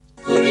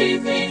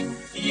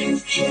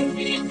Tune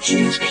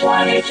into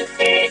Planet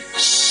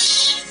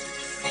X.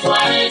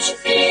 Planet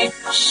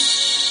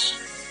X.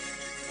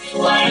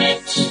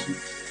 Planet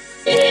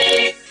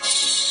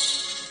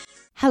X.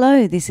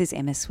 Hello, this is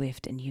Emma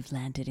Swift, and you've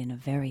landed in a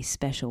very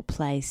special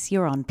place.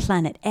 You're on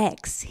Planet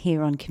X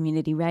here on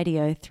Community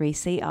Radio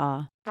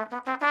 3CR.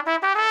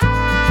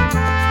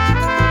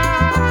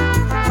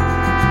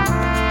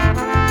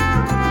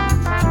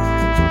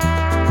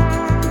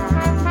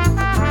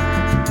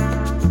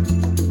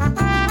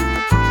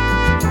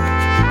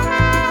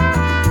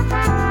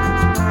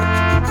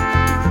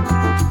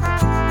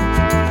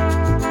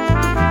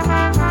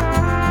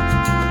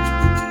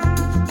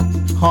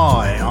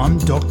 Hi, I'm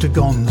Dr.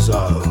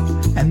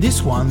 Gonzo, and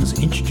this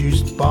one's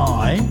Introduced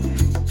By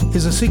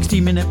is a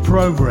 60-minute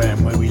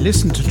program where we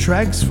listen to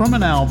tracks from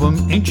an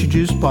album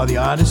introduced by the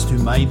artist who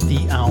made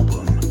the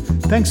album.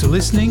 Thanks for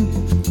listening,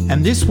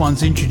 and this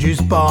one's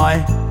introduced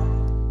by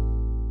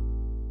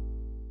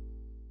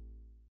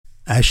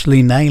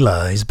Ashley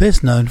Naylor is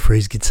best known for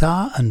his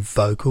guitar and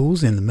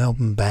vocals in the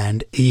Melbourne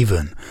band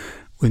Even,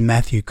 with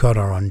Matthew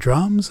Cotter on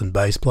drums and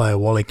bass player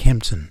Wally,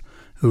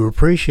 who are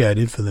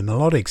appreciated for the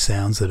melodic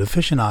sounds that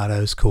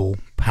aficionados call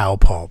power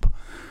pop.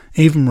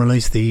 Even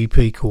released the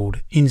EP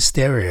called In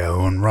Stereo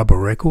on Rubber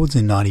Records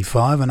in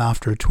 '95, and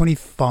after a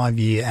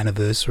 25-year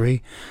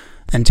anniversary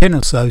and 10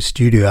 or so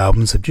studio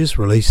albums, have just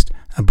released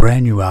a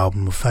brand new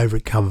album of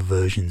favourite cover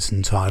versions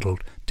entitled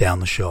Down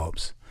the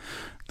Shops.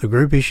 The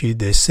group issued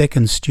their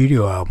second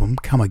studio album,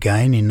 Come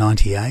Again, in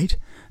 '98,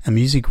 and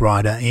music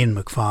writer Ian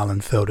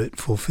McFarlane felt it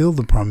fulfilled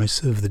the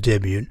promise of the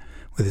debut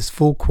with its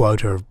full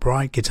quota of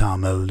bright guitar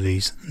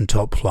melodies and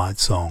top-flight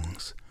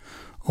songs.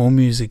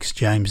 AllMusic's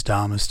James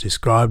Darmus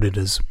described it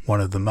as one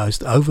of the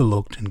most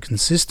overlooked and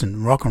consistent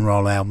rock and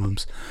roll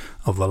albums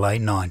of the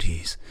late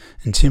 90s,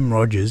 and Tim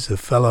Rogers, a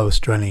fellow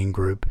Australian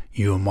group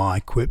UMI,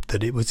 quipped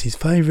that it was his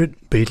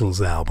favourite Beatles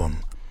album.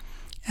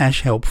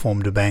 Ash helped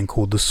form a band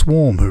called The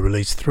Swarm, who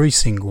released 3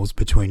 singles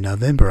between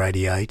November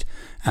 '88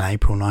 and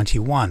April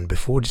 '91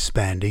 before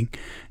disbanding,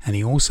 and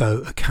he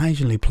also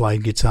occasionally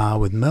played guitar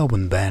with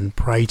Melbourne band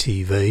Prey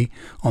TV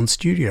on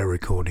studio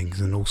recordings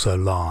and also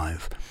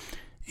live.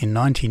 In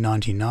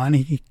 1999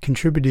 he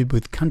contributed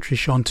with country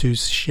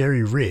chanteuse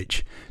Sherry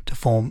Rich to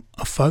form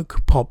a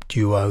folk pop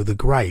duo The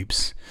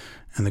Grapes,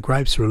 and The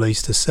Grapes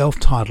released a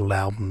self-titled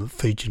album that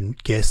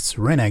featured guests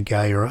Rene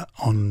Gayer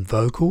on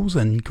vocals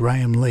and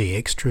Graham Lee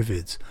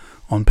ex-Triffids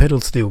on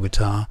pedal steel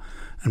guitar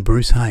and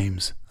Bruce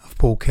Hames of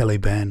Paul Kelly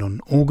Band on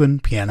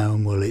organ, piano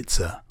and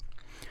Wurlitzer.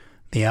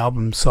 The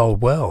album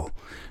sold well,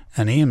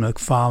 and Ian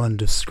McFarlane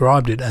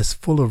described it as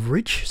full of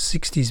rich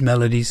 60s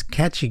melodies,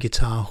 catchy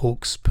guitar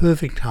hooks,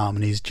 perfect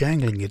harmonies,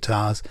 jangling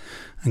guitars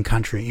and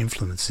country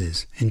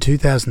influences. In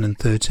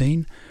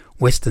 2013,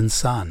 Western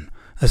Sun,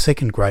 a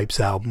second Grapes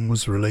album,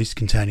 was released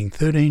containing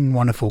 13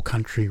 wonderful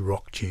country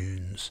rock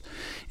tunes.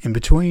 In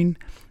between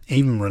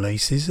Even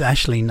releases,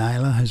 Ashley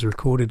Naylor has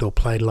recorded or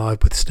played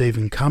live with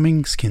Stephen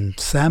Cummings,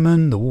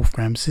 Salmon, the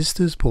Wolfgramm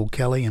Sisters, Paul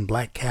Kelly and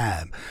Black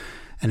Cab.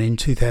 And in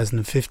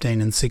 2015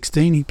 and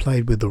 16 he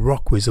played with the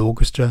RocKwiz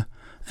Orchestra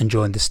and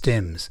joined the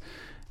Stems.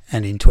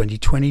 And in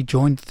 2020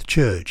 joined the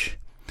Church.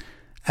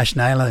 Ash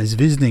Naylor is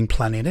visiting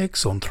Planet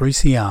X on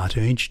 3CR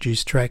to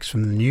introduce tracks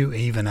from the new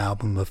Even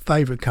album of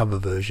favourite cover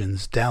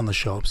versions, Down the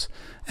Shops,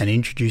 and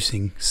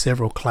introducing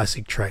several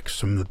classic tracks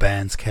from the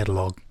band's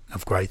catalogue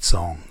of great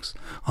songs.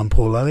 I'm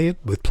Paul Elliott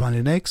with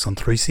Planet X on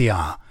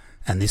 3CR,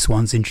 and this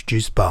one's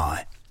introduced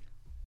by...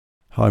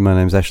 Hi, my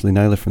name's Ashley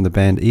Naylor from the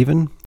band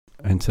Even,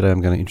 and today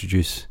I'm going to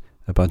introduce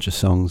a bunch of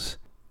songs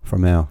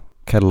from our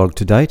catalogue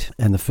to date,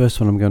 and the first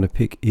one I'm going to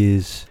pick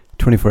is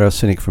 24 Hour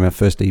Cynic from our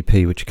first EP,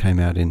 which came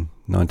out in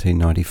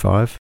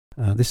 1995.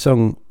 This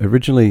song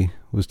originally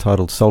was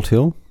titled Salt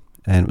Hill,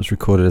 and it was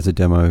recorded as a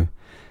demo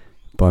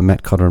by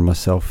Matt Cotter and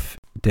myself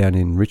down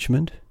in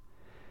Richmond.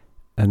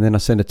 And then I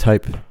sent a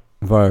tape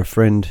via a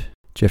friend,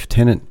 Jeff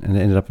Tennant, and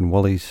it ended up in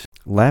Wally's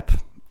lap,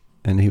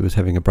 and he was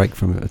having a break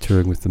from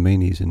touring with the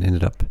Meanies and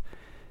ended up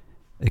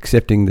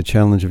accepting the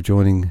challenge of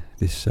joining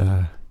this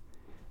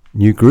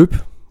new group,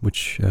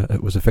 which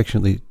it was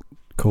affectionately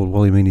called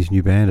Wally Meanies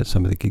New Band at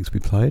some of the gigs we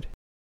played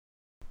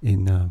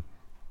in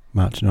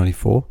March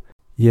 '94.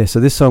 Yeah, so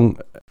this song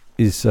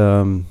is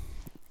kind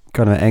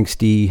of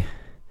angsty,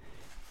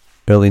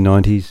 early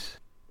 90s,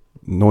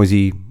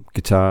 noisy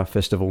guitar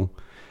festival,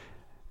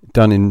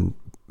 done in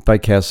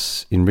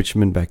Bakehouse in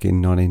Richmond back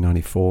in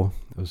 1994.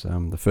 It was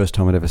the first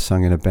time I'd ever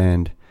sung in a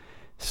band,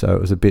 so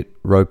it was a bit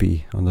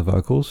ropey on the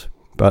vocals,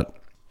 but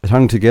it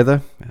hung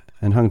together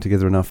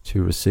enough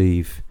to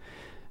receive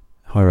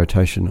high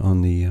rotation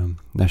on the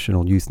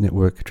National Youth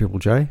Network Triple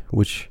J,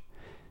 which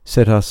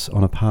set us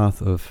on a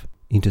path of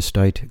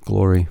interstate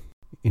glory,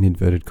 in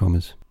inverted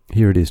commas.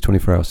 Here it is,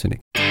 24 Hour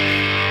Cynic.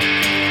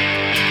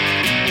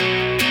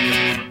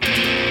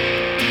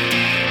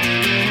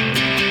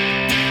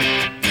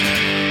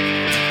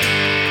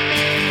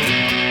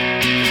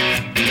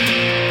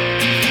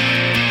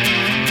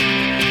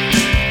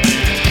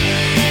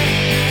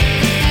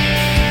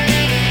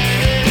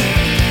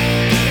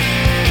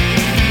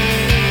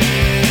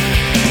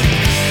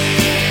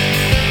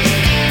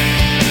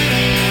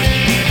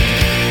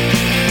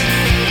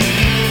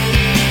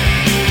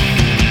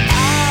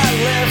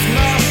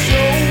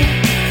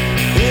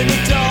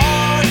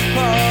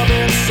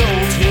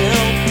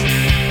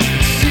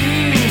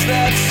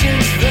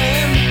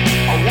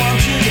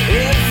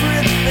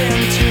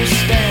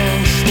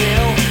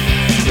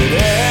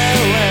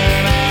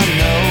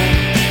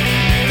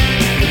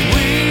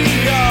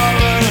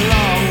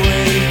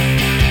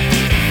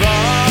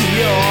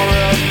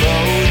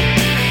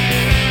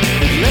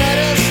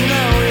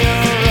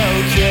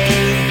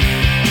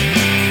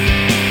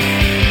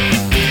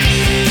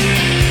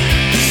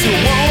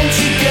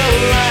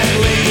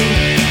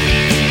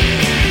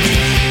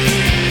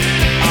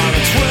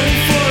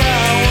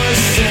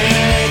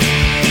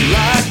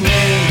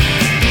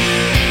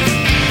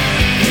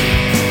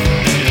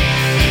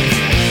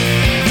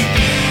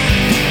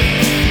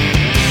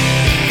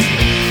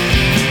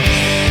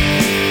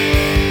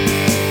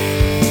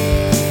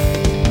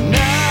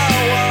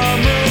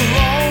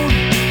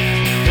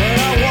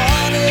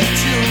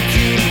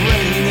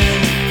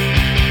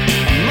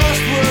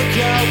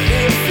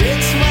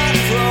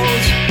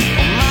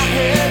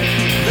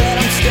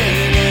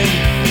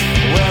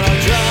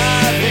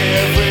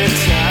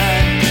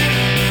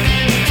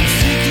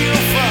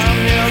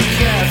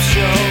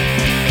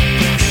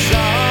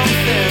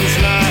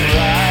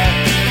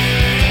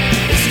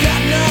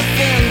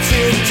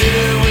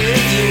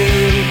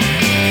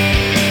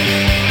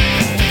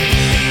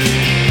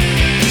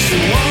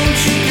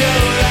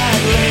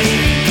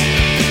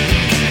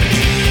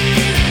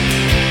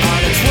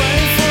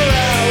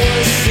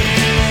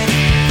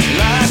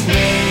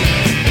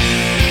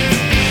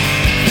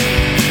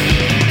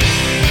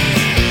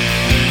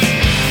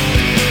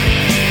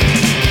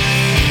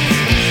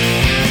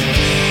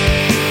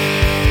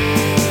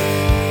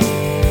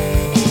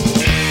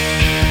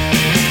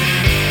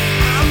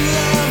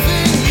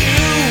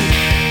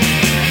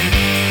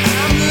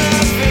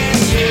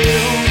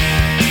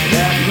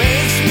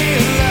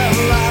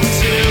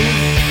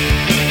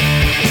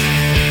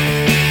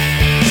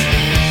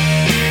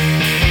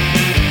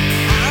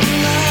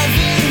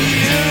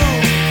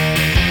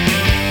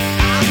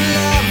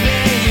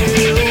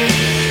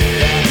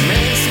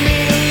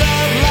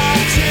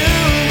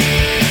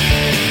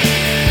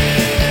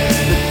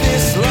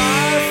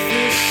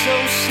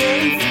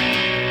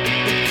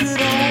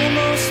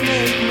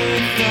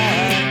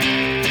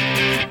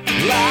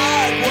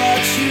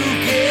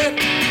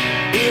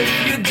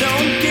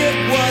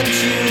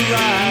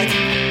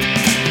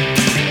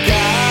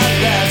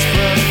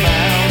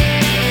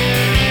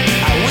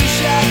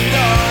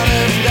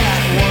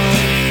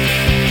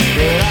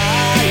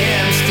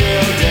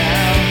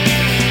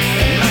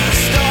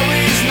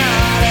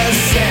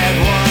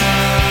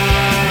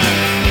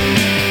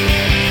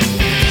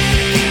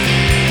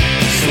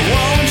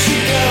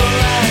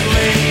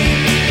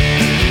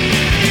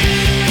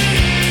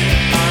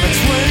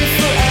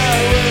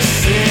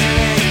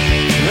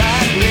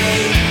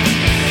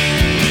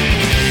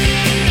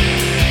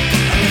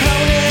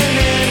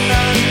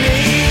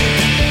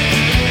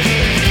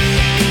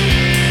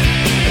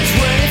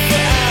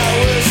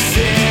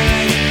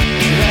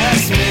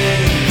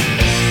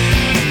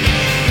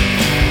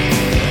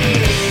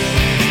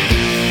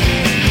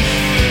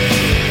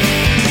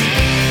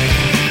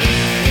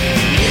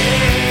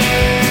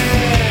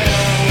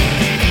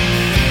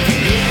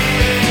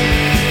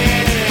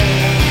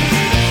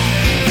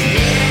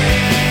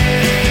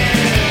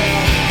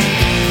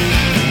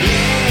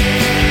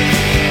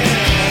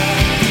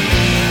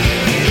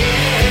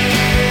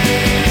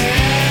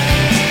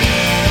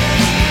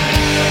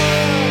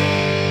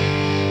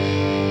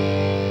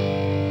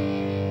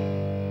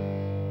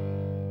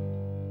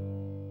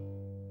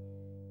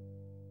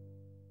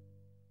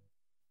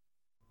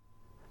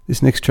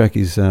 This next track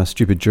is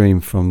Stupid Dream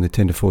from the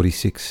 10 to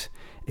 46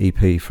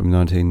 EP from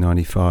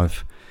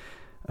 1995.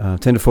 10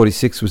 to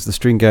 46 was the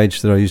string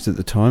gauge that I used at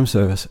the time,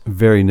 so it's a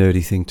very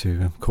nerdy thing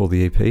to call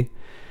the EP.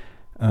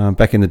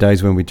 Back in the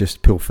days when we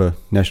just pilfer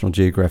National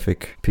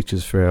Geographic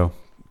pictures for our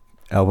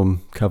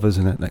album covers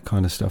and that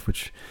kind of stuff,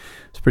 which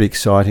was pretty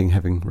exciting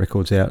having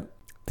records out.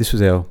 This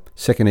was our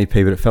second EP,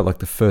 but it felt like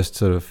the first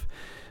sort of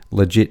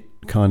legit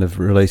kind of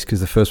release, because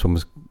the first one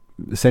was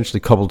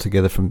essentially cobbled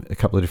together from a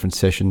couple of different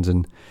sessions,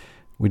 and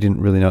we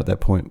didn't really know at that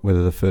point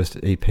whether the first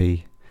EP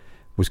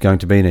was going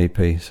to be an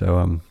EP.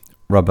 So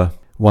Rubber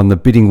won the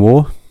bidding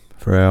war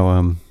for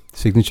our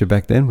signature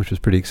back then, which was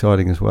pretty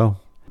exciting as well.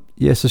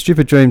 Yeah, so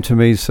Stupid Dream to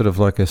me is sort of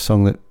like a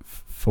song that,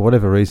 for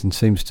whatever reason,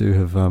 seems to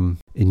have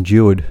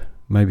endured,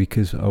 maybe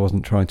because I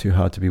wasn't trying too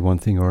hard to be one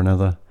thing or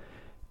another.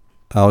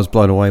 I was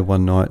blown away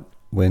one night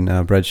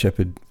when Brad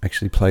Shepherd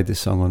actually played this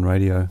song on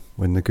radio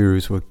when the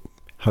Gurus were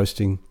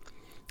hosting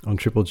on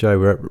Triple J. We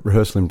were at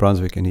rehearsal in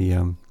Brunswick, and he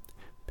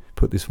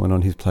put this one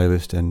on his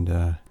playlist, and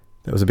that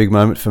was a big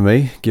moment for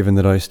me, given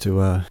that I used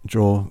to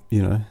draw,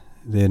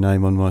 their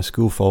name on my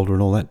school folder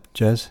and all that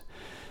jazz.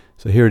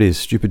 So here it is,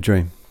 Stupid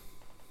Dream.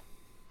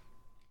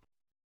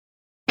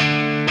 I'm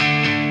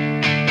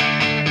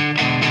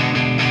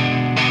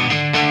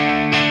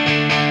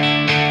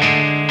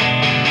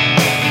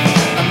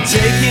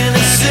taking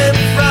a sip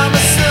from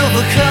a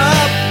silver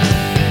cup.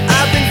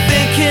 I've been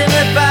thinking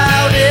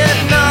about it,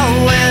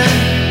 knowing,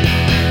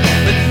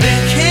 but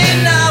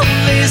thinking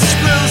only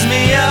screws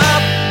me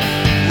up.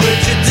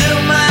 Would you do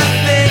my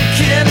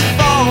thinking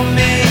for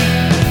me?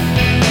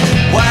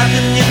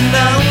 Wiping your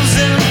nose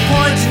and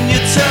pointing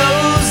your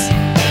toes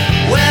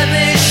where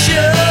they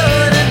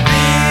shouldn't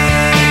be,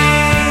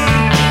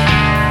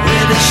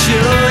 where they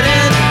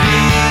shouldn't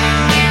be.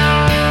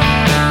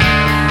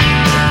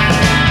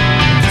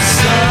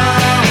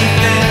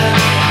 Something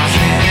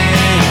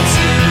came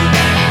to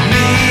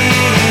me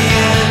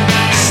in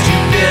a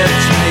stupid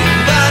dream,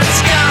 but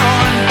it's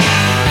gone,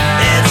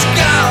 it's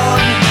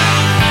gone,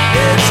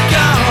 it's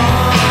gone.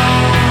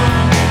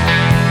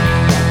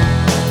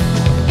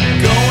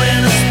 Going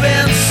to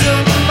spend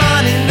some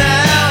money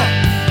now,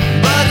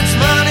 but it's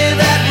money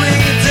that we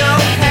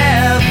don't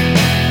have.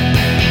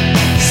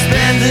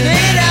 Spending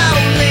it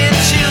only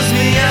chews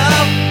me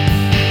up,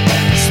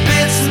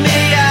 spits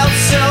me out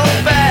so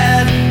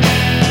bad.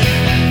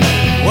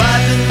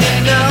 Wiping your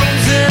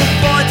nose and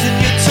pointing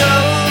your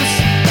toes,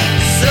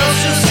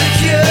 Social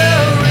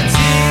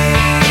Security,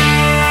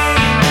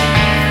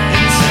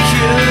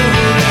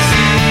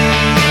 insecurity.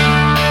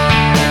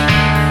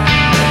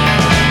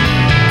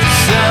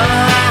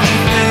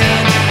 Something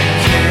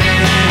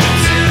came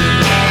to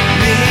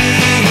me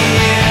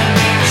in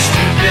a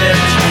stupid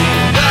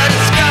dream, but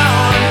it's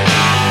gone,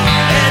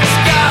 it's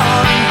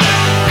gone,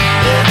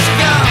 it's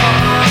gone.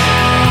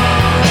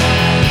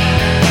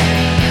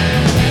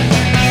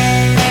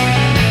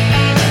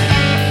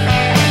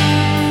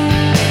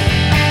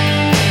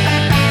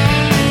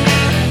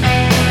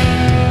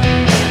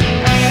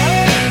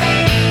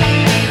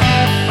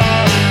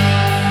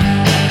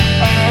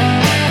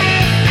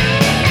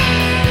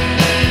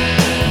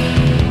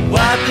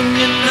 Wiping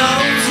your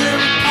nose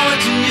and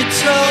pointing your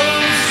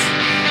toes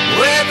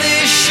where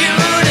they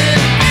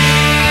shouldn't be,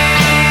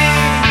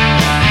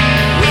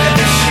 where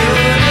they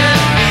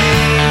shouldn't be.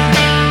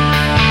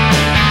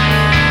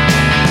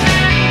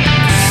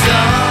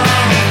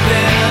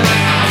 Something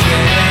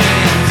came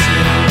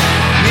to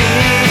me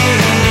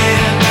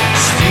in a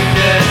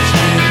stupid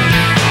dream.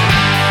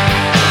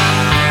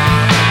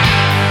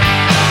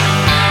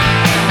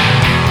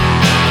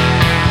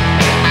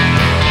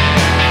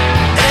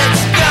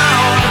 It's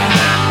gone,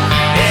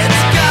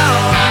 it's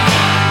gone,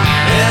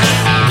 it's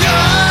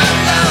gone,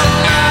 no,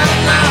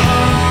 no, no.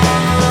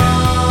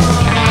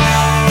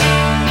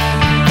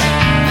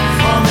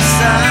 From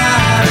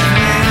inside of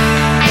me,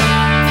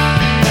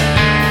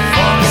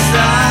 from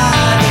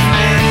inside of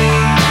me,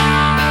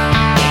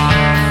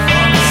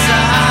 from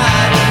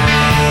inside of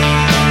me.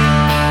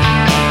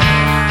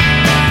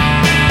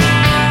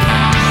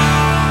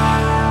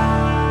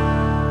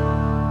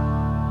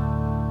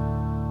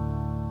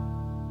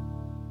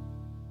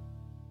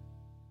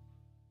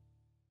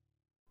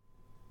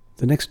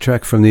 The next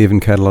track from the Even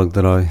catalogue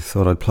that I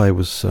thought I'd play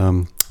was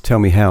Tell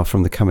Me How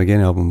from the Come Again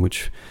album,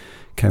 which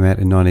came out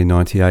in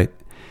 1998.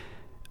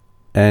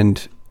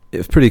 And it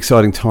was a pretty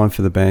exciting time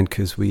for the band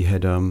because we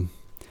had been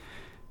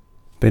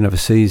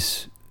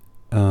overseas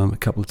a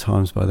couple of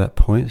times by that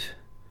point.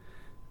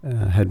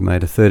 Had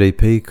made a third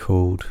EP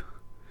called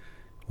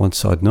One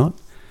Side Knot.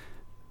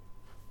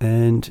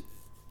 And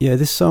yeah,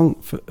 this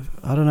song,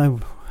 I don't know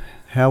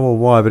how or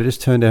why, but it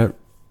just turned out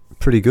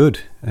pretty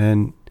good.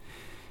 And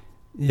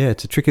yeah,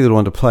 it's a tricky little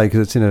one to play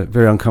because it's in a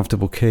very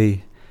uncomfortable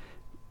key,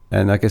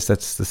 and I guess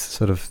that's the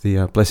sort of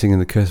the blessing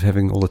and the curse of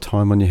having all the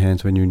time on your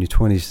hands when you're in your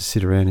 20s to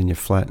sit around in your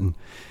flat and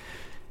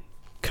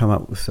come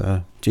up with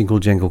jingle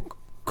jangle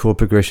chord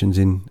progressions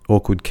in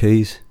awkward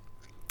keys.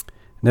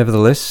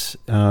 Nevertheless,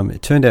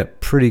 it turned out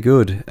pretty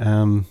good.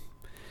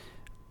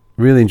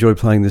 Really enjoyed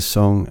playing this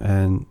song,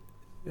 and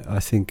I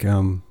think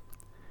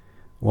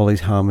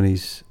Wally's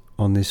harmonies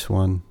on this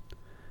one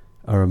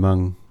are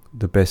among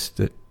the best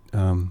that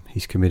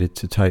he's committed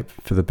to tape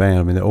for the band.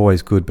 I mean, they're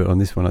always good, but on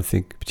this one I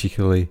think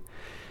particularly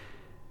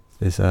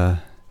there's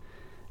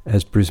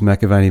as Bruce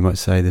McAvaney might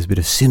say, there's a bit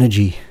of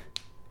synergy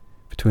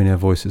between our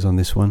voices on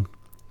this one.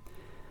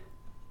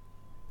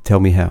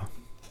 Tell Me How.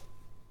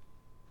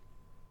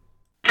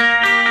 The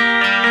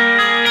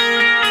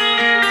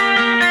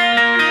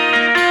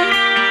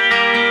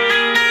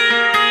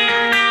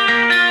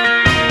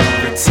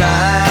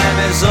time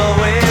is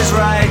always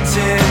right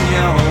in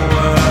your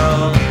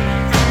world.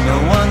 No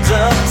one's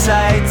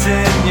uptight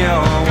in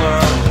your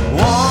world.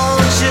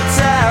 Won't you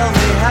tell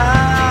me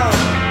how?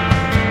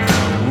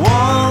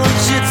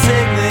 Won't you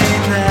take me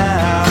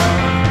now?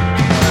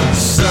 The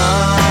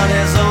sun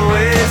is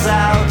always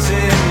out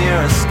in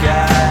your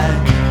sky.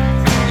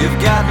 You've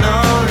got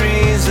no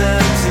reason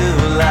to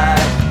lie.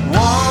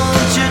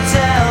 Won't you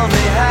tell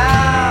me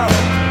how?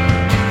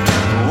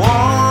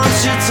 Won't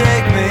you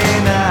take me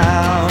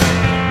now?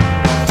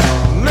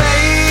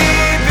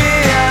 Maybe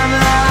I'm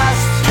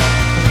lost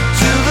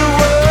to the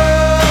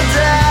world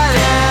I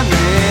am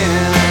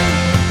in.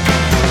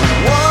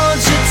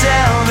 Won't you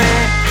tell me,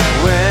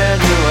 where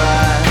do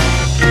I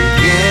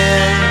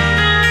begin?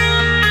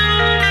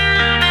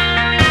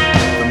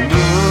 The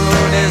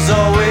moon is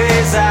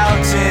always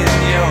out in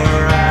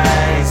your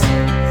eyes.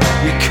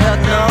 You cut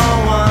no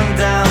one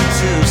down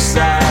to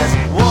size.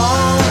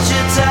 Won't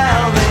you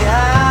tell me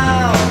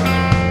how?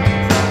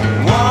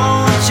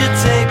 Won't you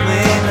take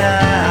me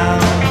now?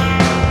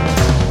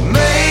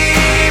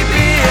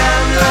 Maybe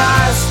I'm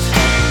lost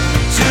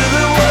to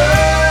the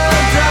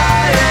world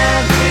I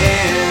am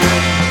in.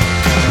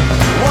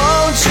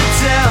 Won't you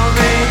tell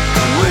me,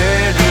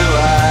 where do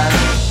I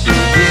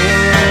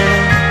begin?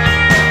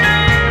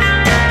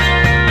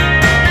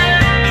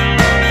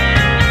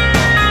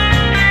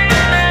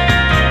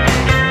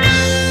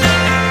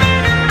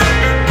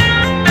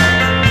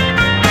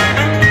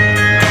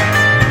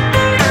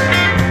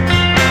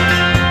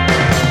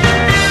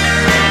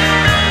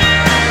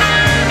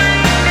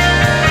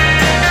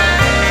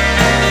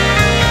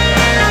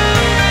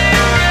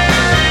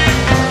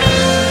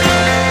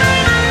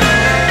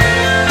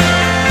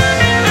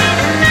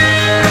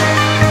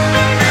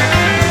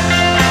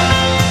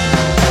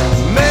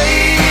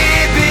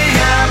 Maybe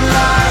I'm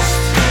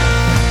lost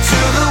to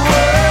the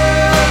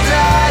world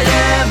I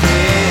am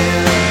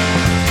in.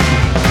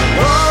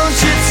 Won't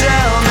you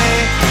tell me,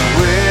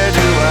 where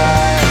do I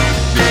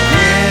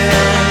begin?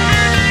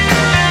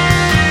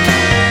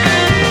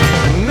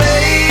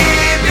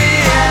 Maybe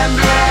I'm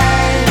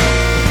blind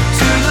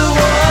to the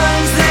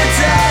ones that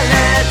I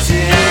let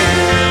in.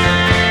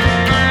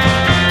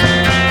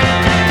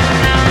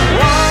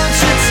 Won't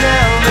you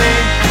tell me,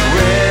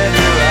 where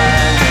do I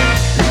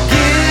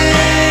begin?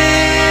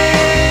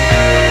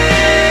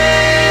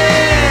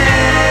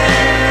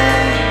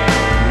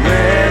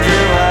 Where do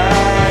I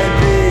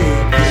begin?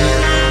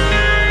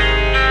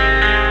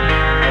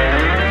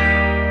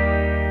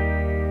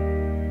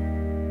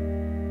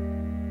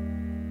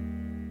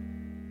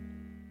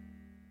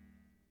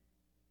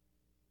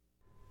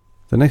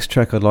 The next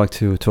track I'd like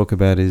to talk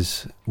about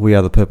is We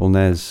Are the Purple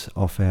Naz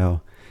off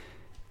our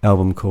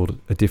album called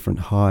A Different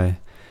High.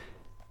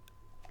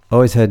 I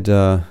always had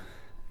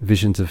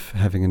visions of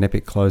having an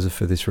epic closer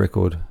for this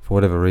record, for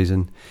whatever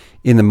reason,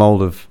 in the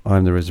mould of I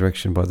Am the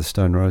Resurrection by the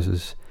Stone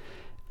Roses,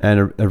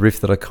 and a riff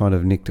that I kind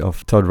of nicked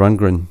off Todd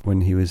Rundgren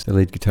when he was the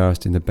lead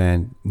guitarist in the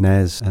band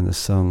Naz, and the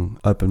song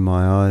Open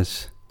My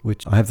Eyes,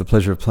 which I have the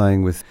pleasure of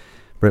playing with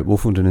Brett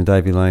Wolfenden and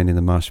Davey Lane in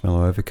the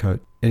Marshmallow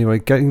Overcoat. Anyway,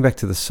 going back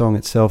to the song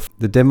itself,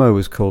 the demo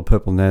was called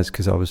Purple Naz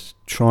because I was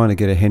trying to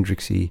get a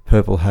Hendrixy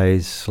Purple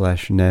Haze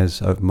 /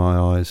 Naz Open My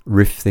Eyes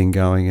riff thing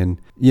going.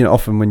 And, you know,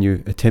 often when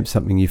you attempt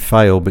something, you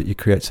fail, but you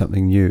create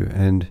something new.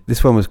 And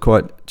this one was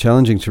quite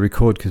challenging to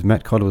record because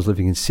Matt Cotter was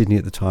living in Sydney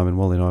at the time and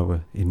Wally and I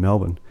were in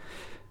Melbourne.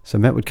 So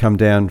Matt would come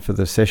down for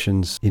the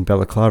sessions in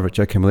Balaclava at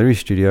Joe Camilleri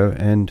studio,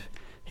 and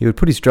he would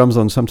put his drums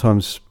on,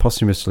 sometimes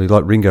posthumously,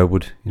 like Ringo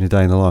would in A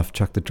Day in the Life,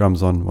 chuck the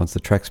drums on once the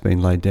track's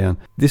been laid down.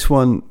 This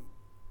one,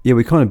 yeah,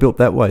 we kind of built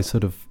that way,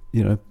 sort of,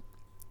 you know,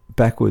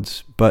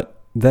 backwards.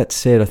 But that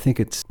said, I think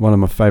it's one of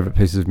my favourite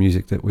pieces of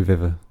music that we've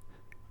ever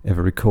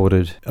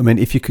recorded. I mean,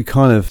 if you could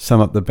kind of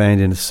sum up the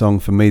band in a song,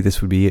 for me,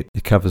 this would be it.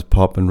 It covers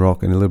pop and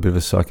rock and a little bit of a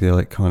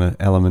psychedelic kind of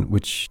element,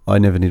 which I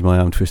never need my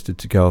arm twisted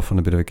to go off on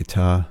a bit of a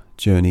guitar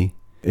journey.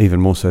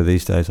 Even more so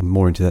these days. I'm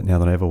more into that now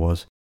than I ever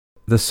was.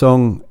 The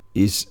song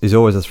is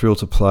always a thrill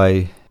to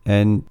play,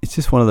 and it's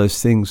just one of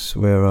those things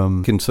where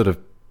you can sort of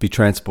be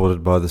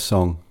transported by the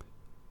song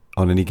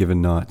on any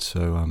given night.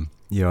 So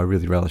yeah, I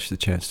really relish the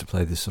chance to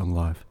play this song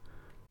live.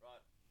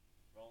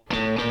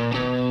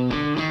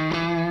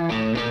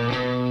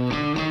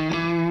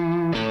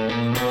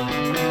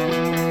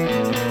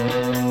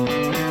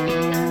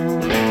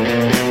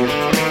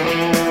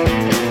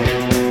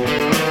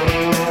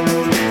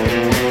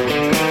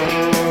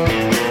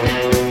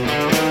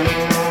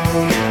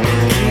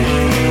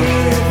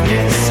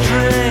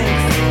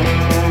 Strength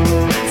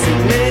to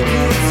make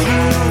it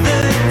through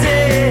the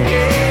day.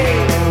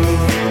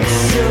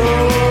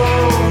 Show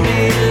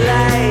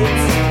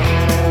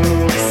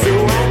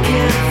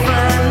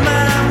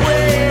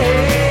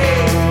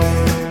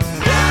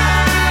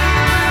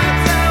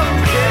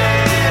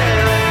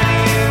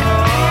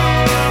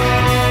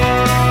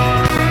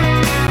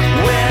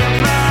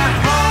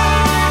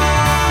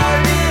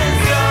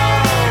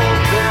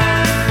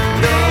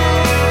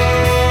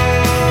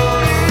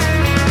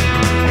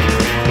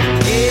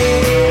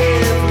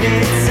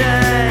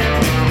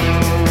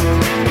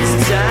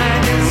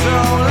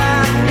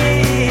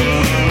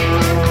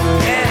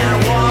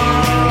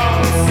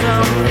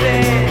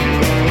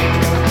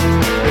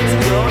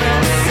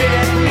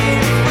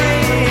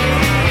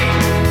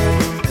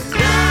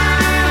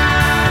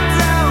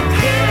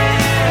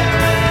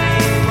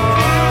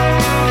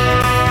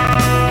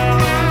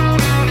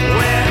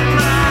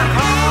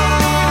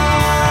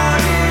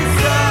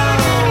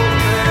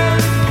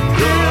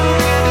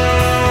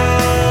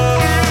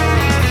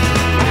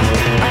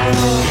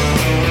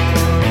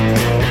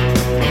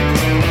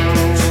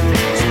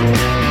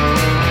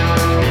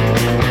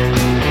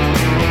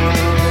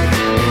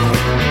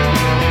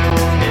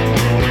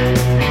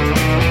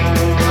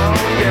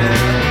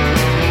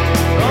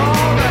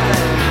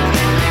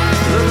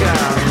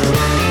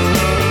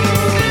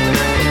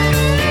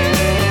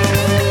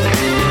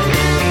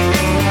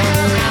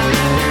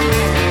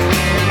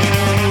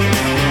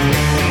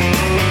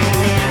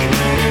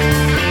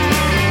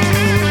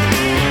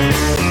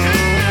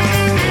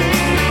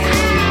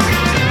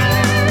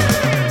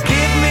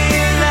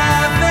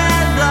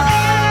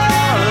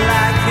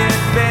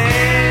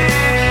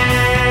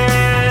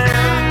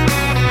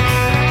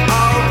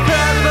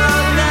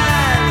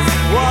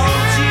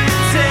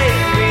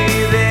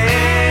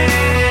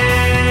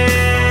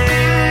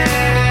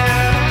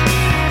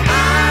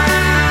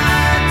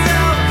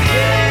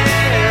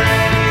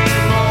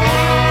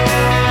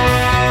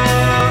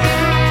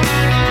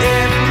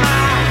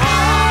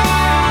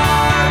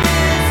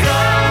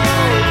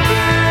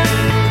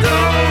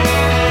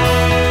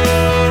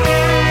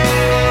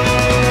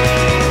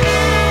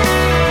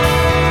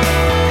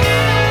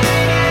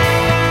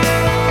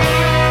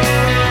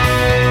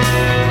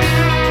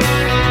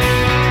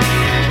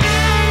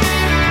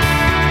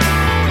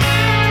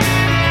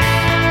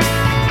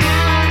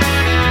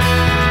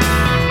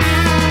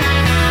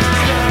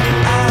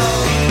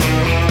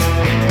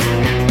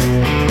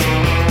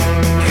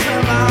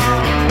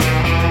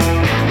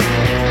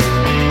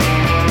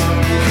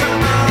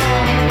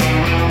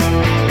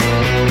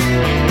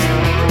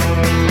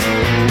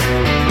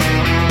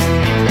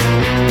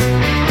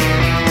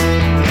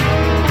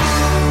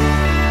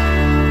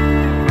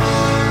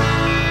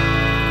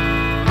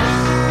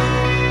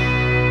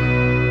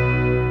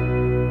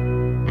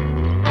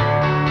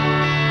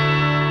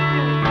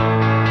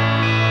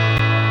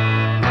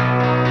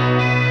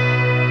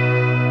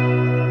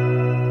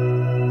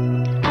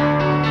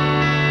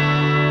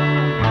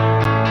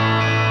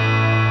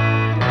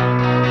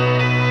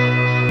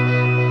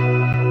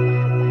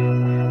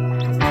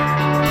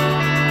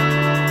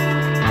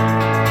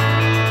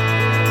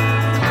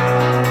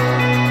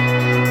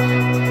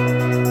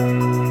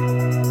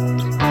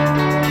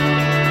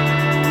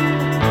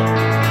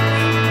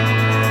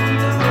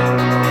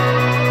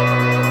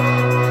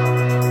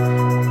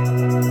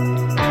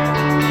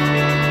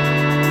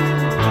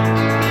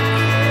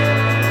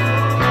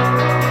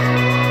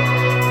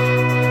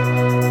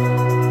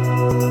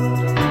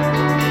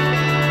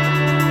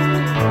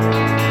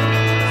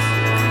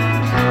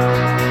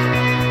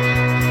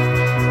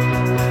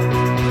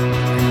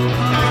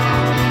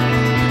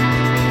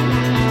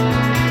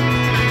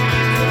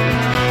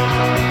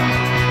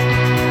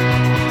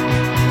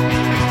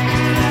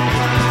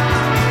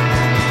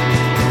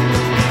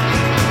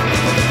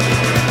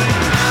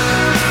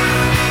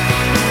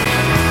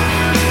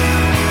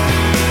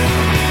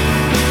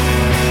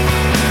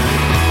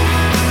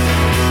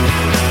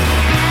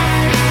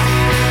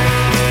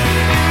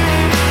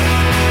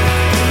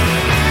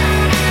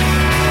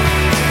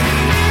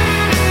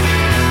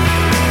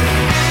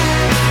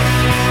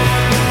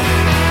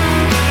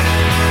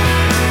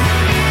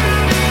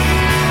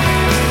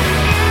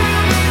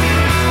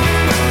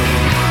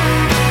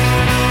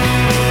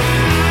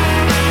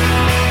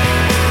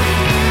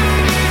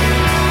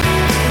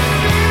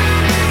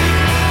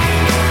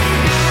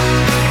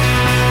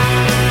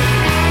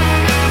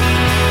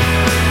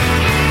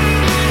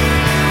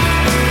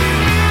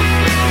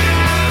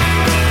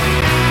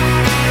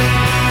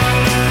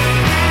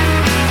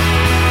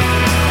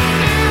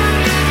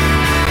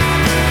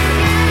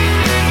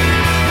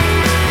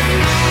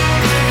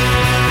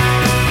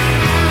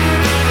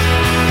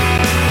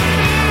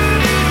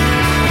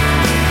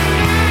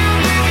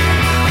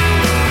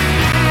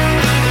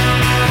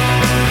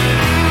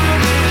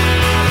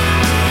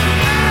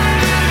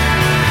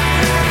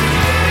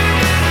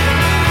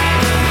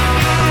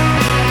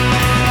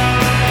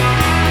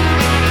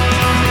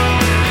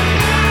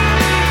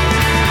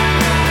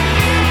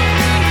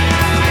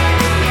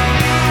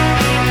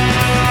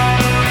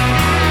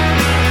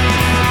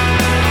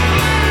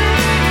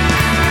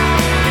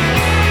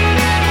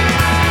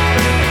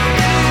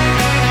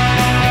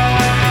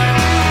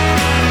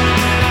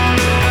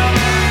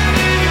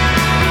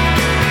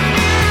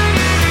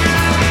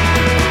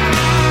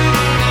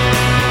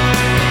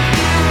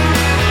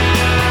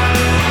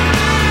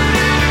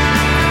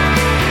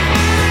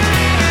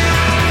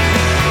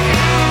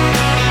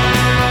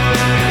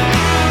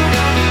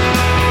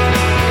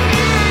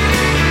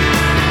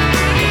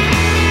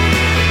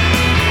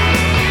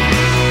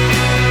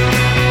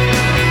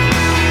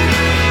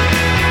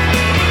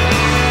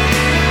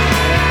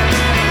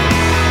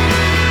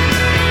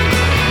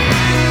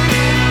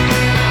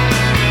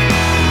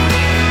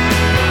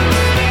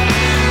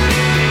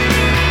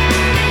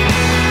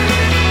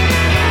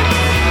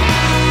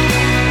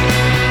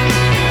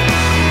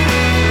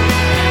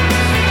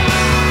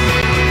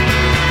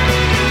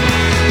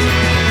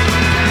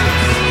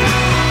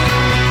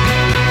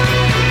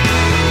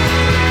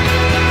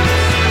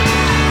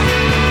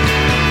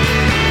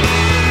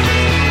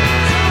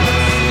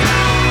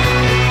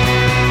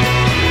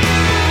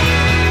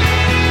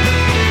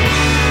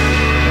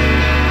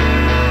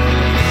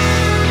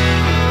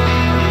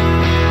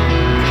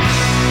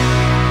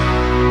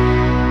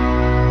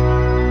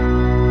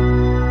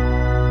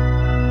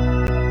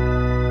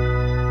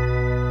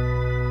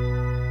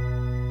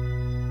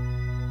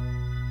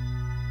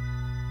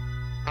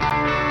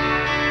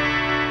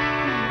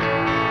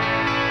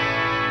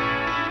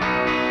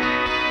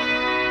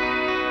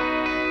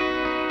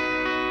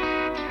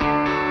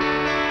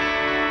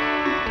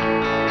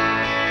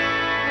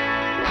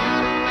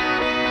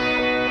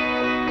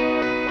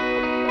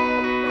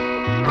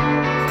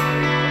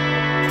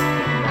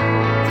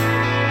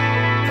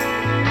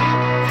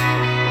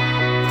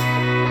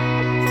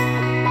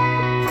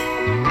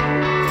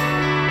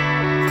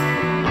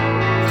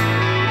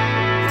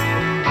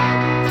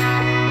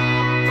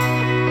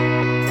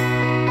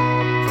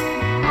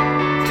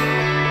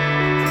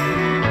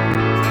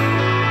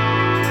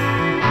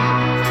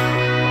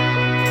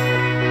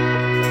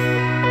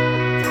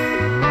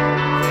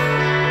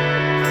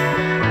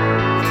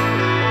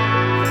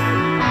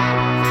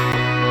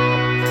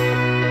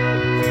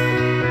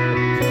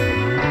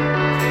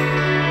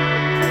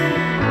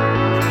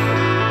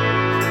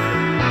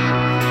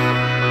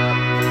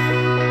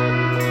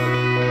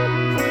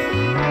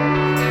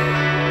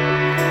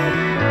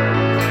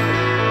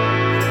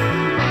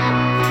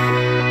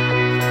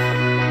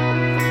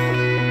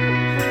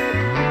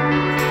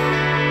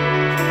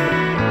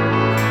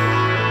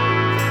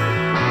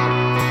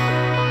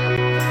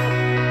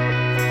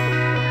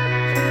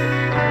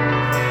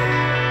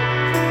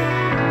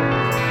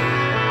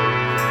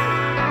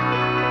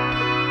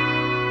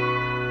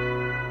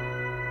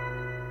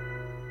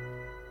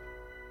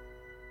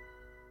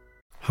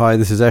Hi,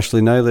 this is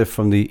Ashley Naylor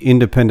from the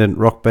independent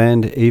rock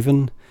band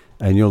Even,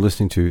 and you're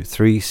listening to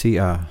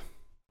 3CR.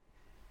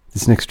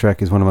 This next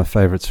track is one of my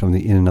favourites from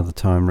the In Another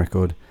Time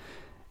record,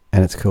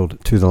 and it's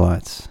called To the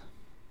Lights.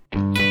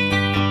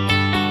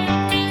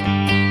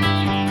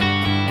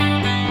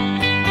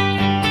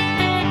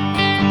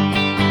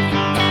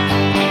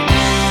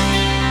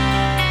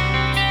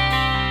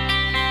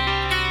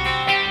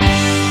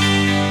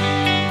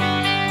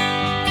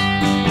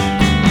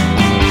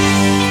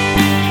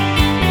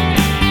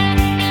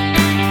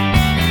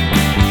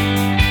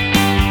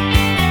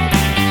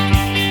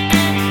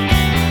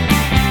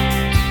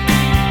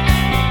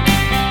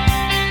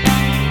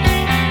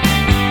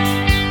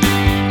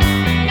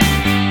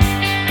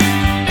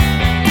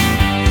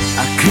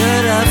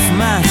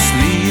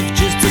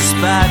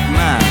 Despite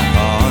my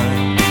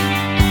heart,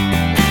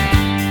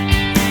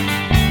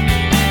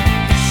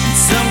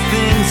 some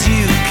things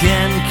you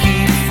can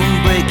keep from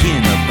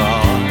breaking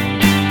apart.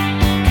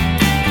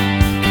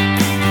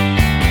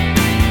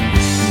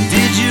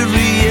 Did you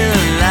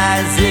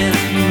realize it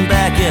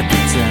back at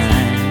the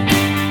time?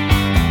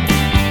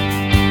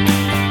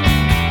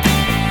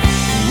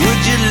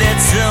 Would you let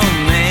so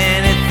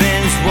many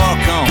things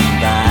walk on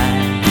by?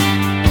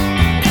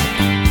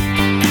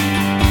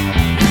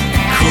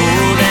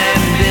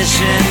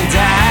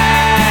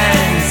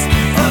 Dies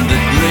under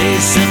grey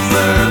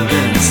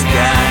suburban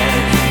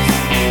skies.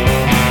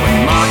 When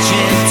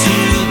marching to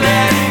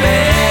that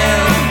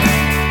bell,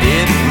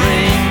 it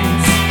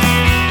rings,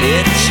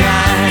 it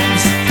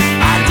chimes.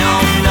 I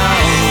don't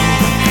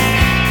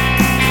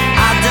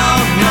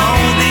know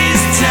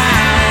these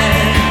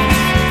times.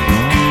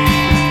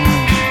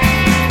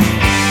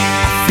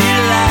 I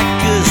feel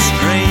like a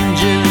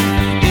stranger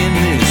in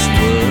this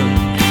world.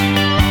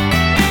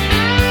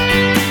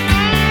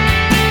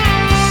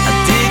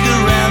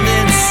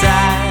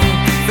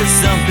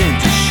 Something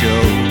to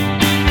show,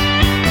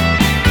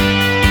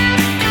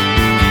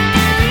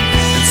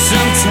 and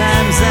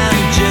sometimes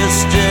I'm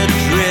just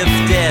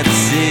adrift at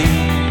sea,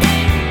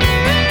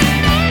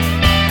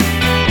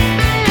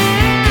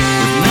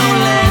 with no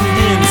land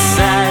in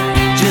sight,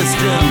 just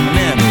a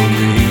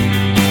memory,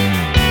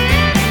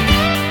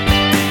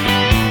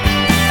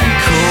 and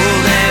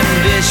cold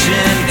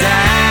ambition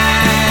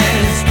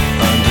dies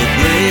under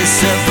grey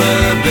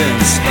suburban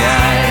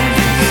skies.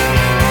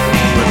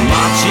 We're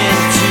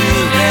marching to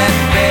that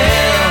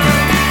bell,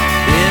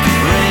 it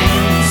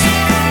rings,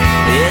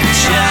 it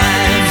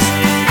chimes.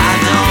 I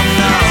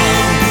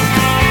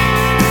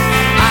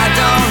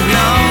don't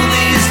know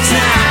these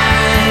times.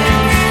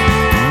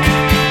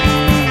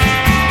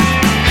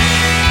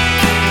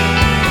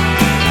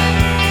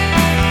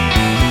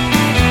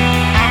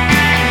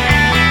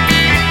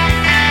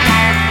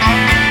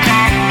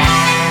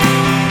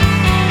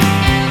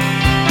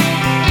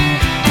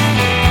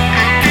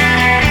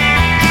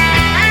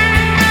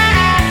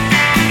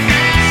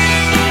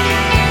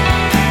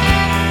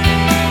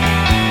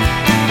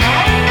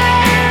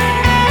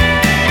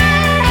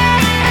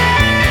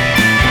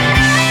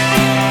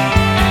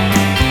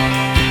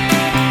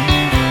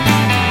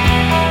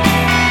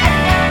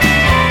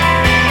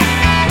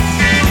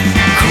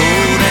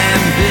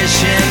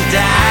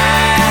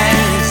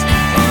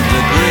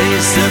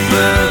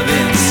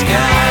 Suburban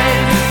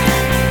skies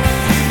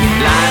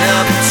light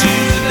up to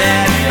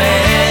that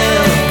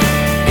bell.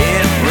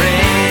 It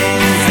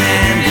rings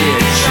and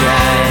it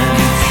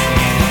shines.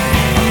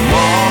 On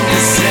warm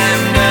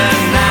December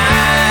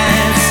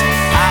nights,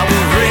 I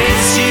will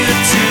race you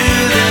to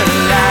the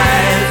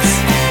lights.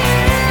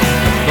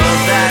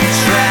 Above that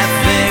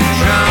traffic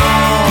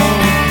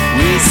drum,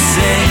 we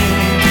sing.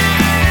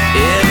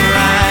 It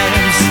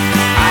rhymes.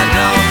 I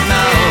don't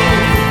know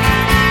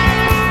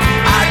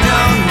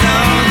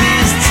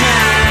these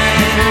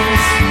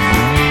times.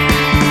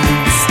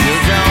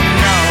 Still don't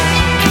know.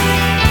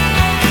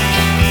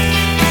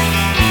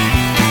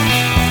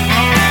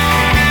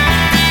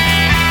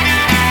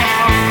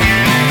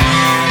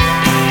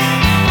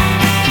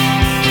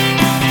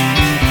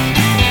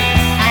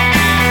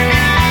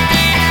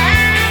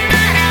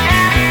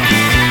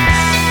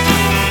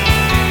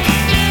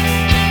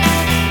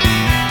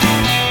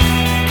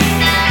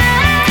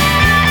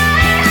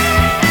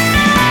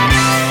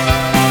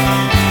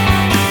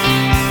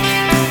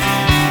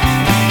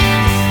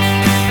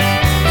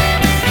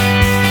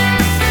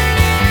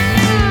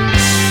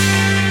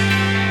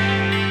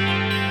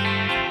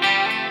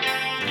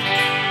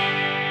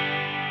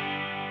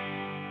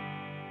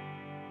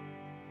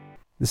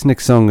 This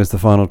next song is the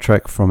final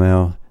track from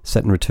our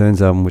Saturn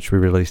Returns album, which we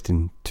released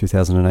in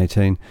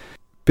 2018.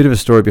 Bit of a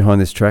story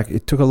behind this track.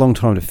 It took a long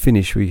time to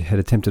finish. We had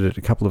attempted it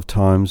a couple of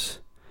times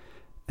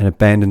and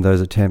abandoned those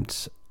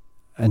attempts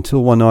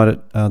until one night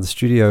at the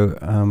studio.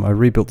 I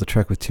rebuilt the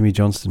track with Timmy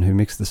Johnston, who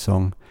mixed the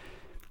song,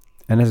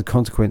 and as a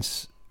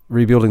consequence,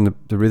 rebuilding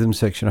the rhythm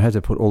section, I had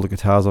to put all the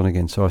guitars on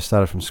again, so I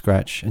started from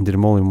scratch and did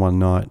them all in one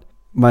night.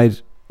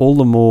 Made all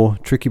the more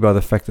tricky by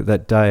the fact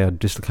that day I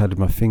dislocated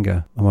my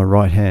finger on my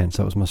right hand,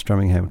 so it was my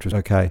strumming hand, which was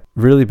okay.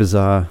 Really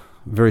bizarre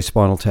very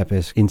Spinal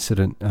Tap-esque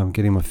incident,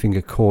 getting my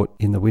finger caught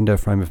in the window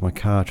frame of my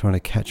car trying to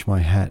catch my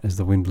hat as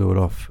the wind blew it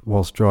off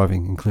whilst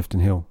driving in Clifton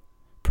Hill.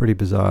 Pretty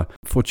bizarre.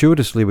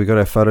 Fortuitously, we got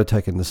our photo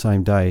taken the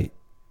same day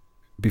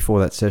before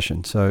that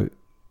session, so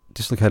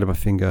dislocated my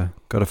finger,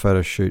 got a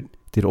photo shoot,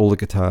 did all the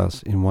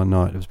guitars in one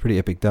night. It was a pretty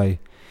epic day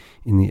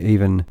in the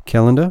Even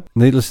calendar.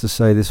 Needless to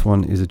say, this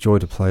one is a joy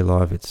to play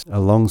live. It's a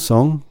long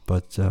song,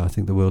 but I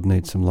think the world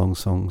needs some long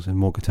songs and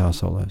more guitar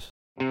solos.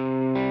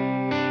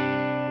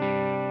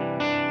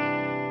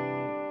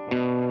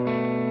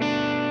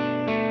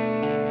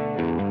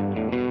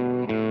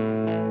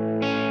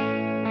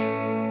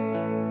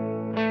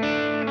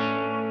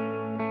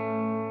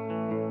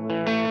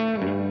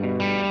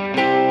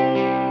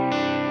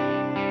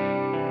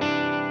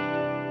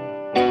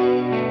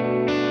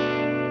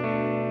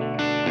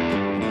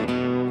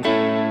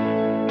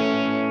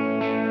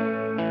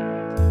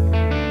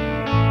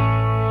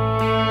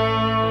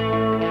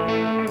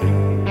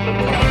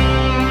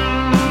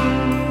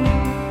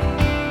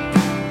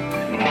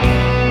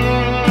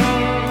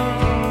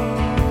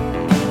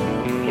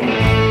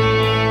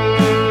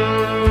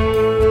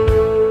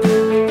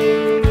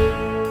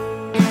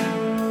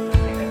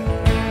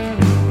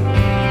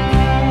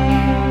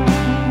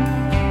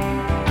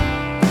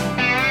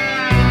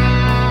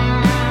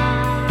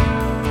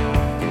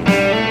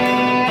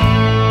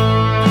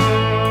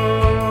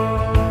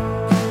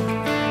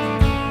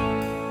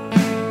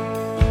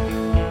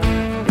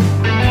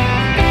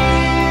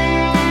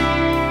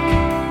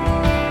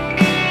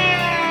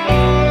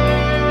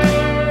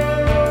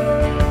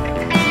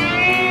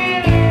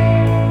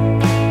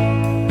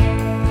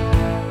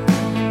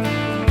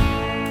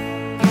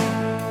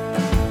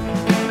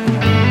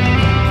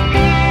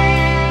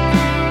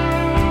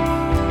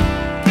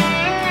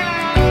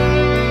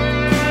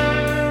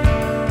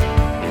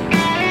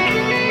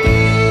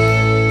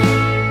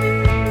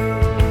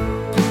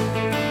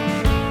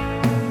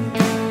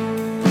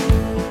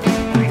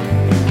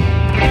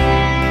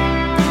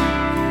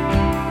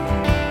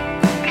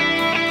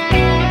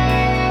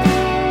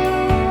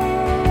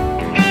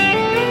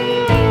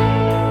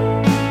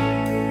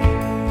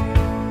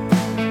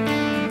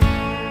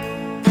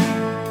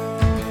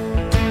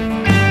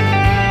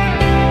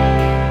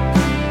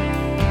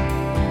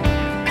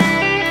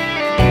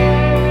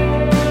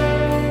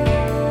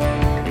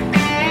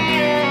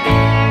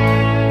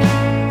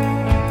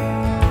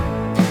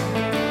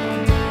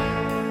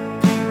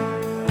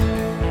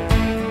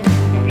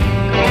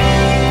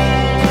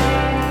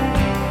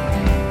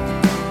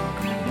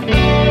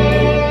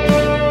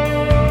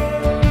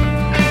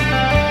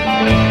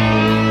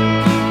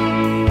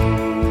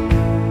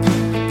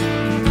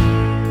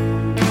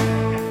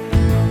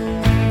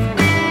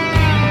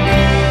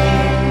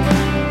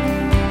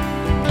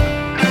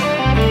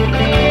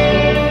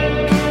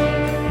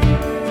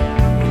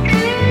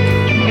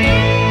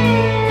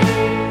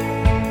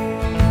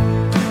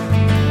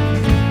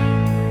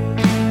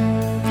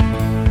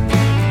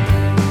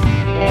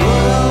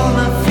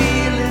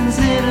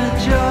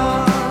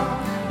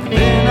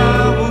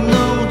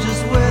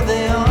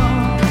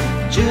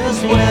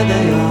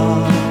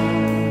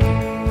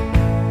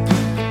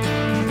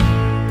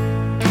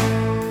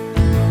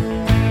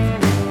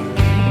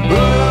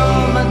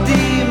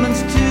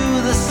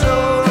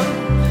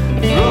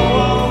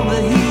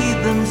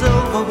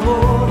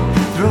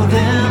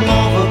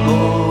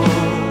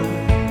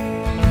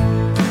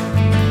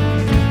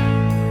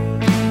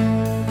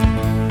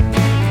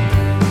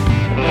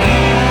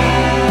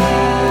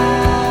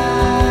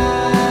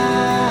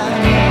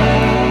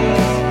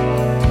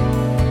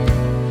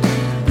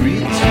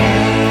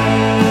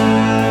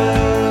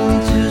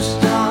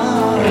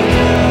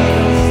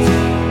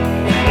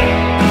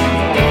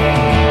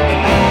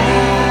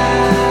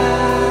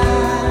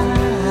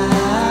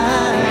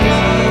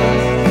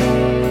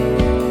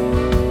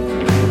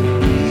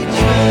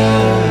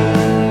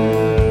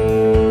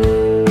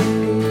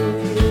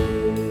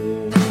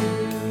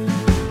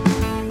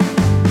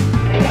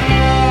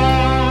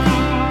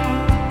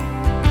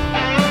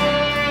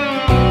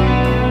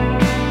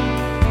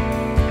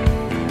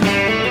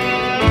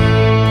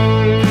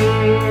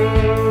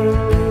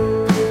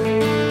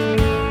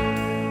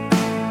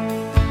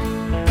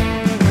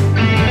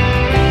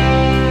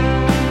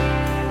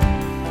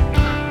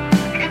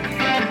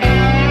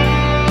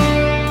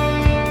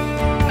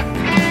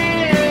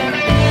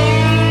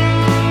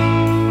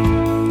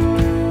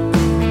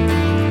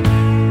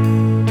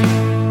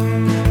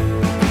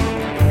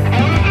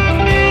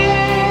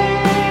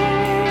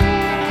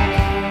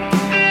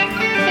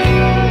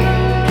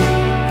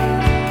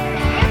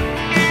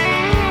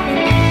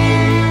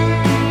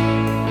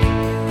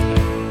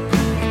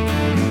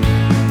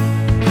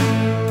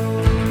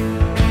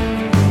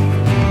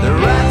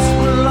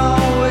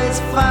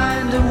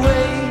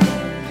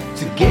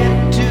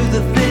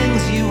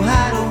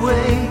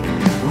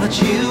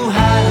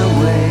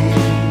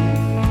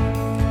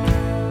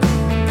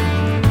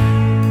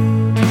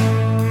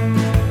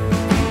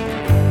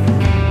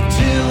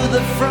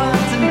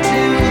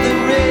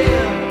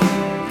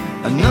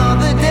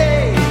 Another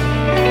day,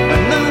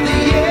 another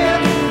year.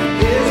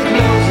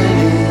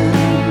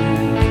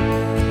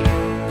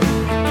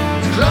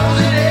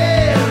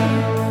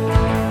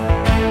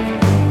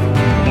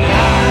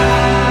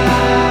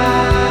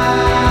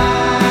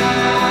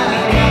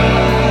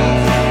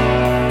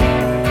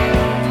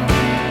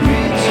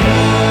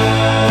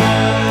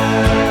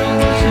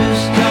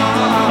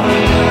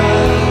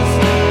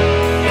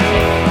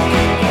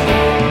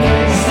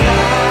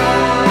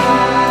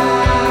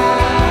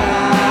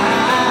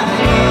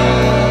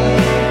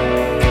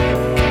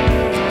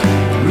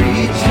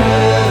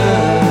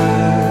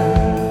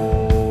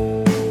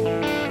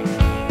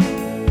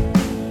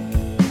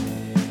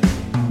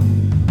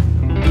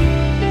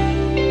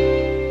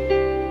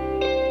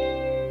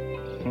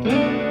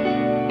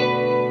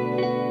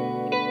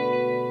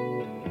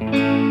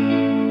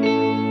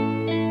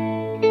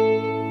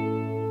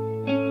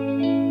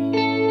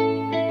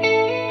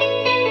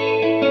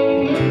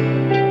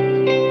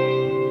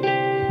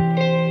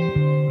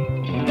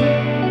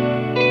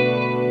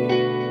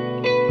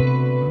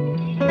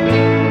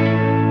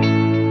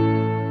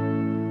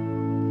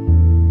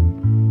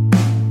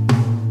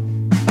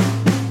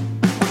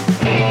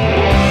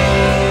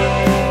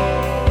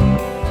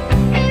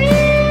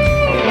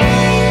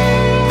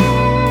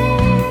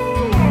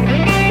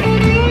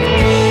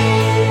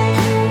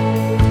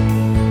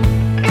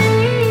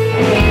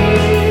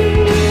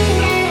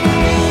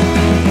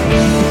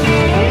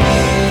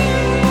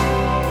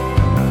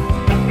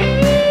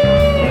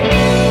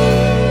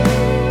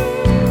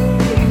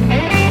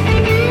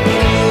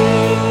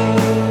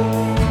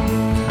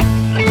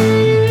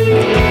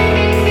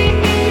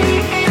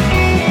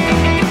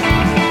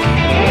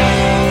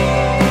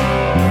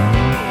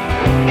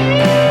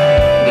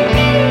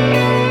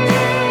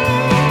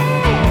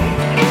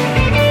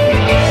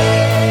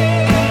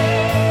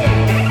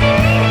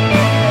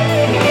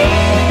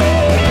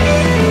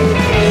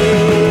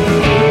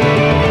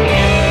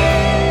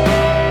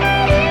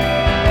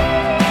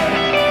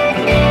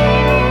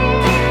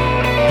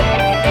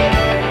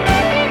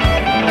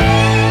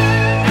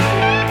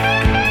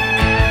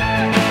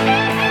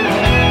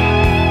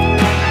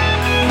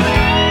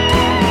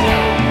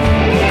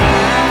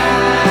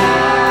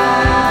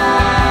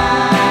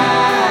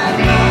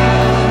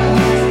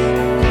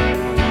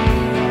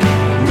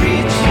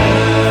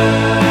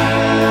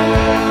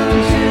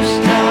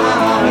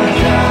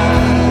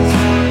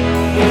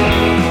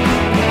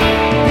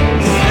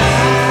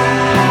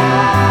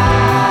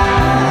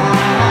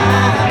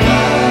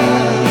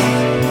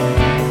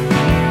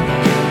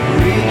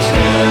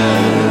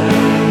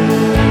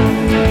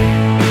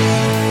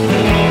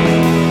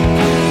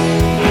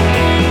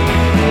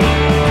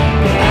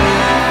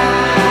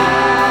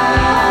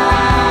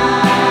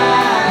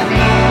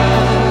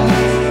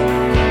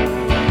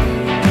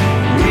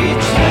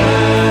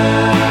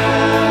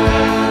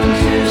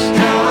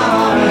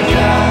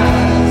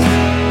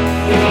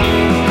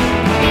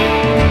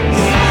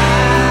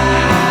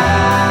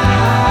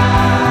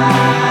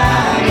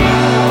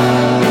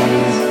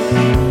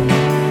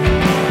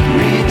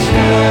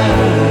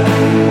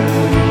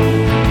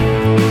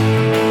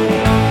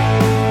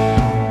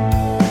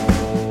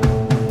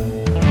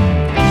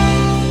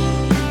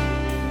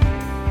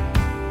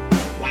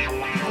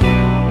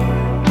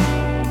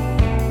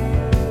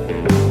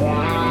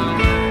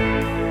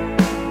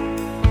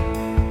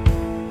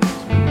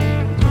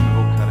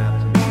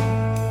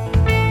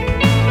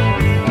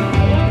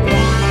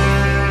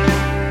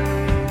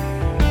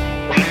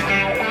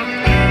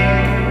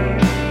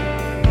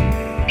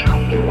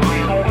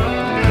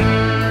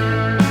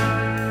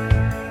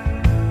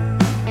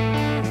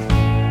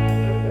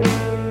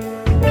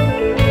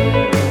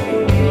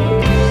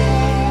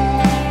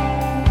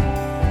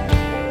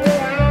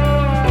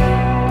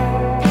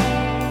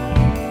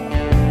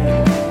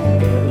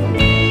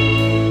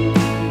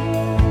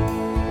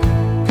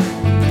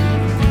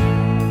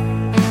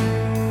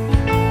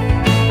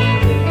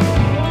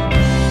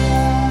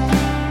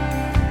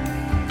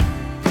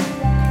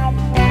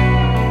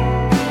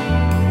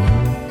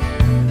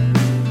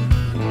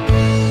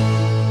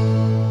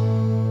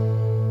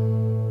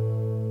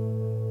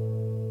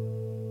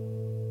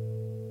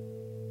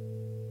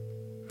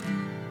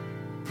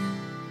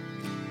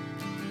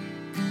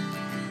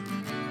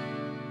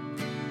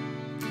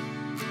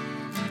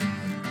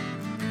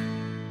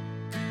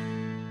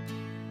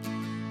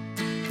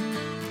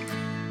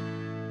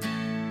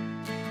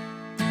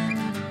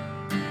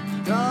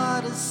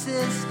 the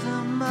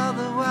system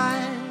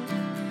otherwise.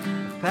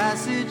 A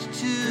passage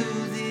to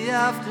the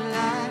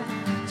afterlife,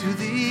 to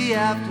the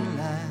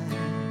afterlife.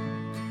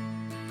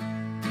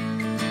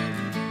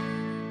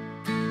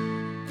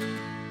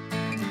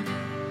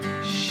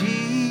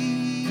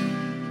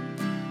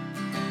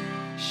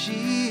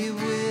 She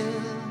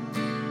will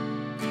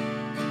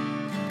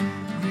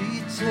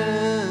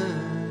return.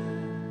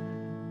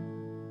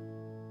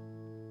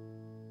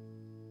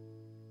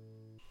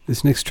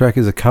 This next track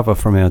is a cover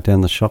from our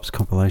Down the Shops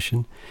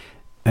compilation,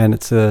 and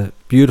it's a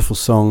beautiful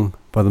song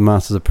by the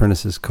Master's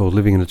Apprentices called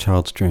Living in a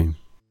Child's Dream.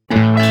 See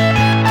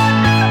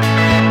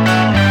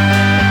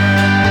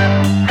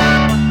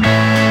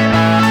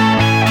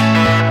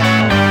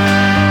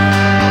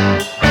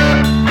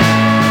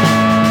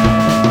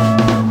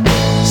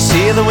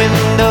the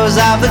windows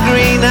of the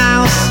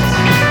greenhouse,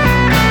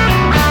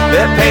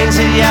 they're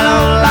painted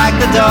yellow like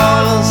the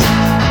doors.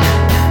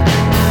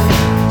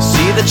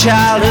 See the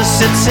child who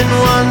sits in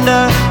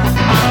wonder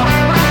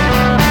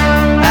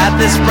at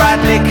this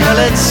brightly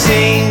coloured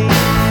scene.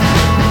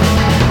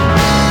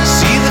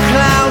 See the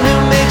clown who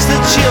makes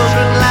the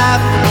children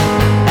laugh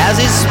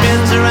as he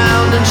spins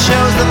around and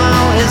shows them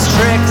all his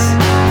tricks.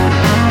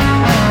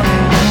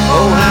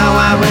 Oh, how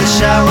I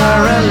wish I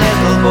were a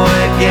little boy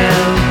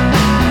again,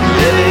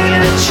 living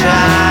in a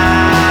child's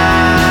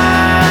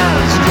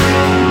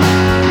dream.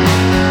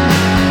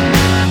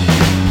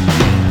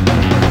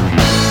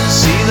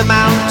 See the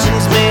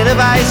mountains made of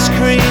ice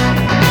cream,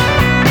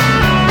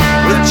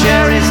 with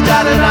cherries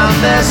dotted on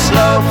their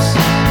slopes.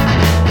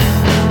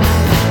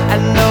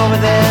 And over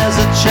there's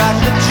a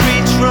chocolate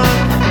tree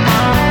trunk,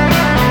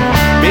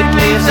 mint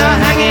leaves are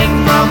hanging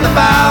from the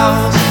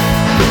boughs.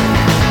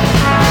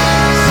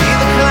 See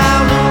the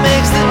clown who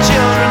makes the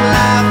children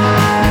laugh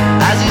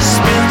as he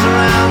spins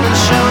around and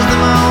shows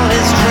them all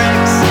his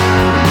tricks.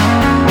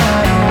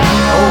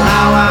 Oh,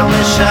 how I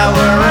wish I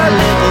were a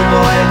little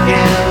boy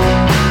again,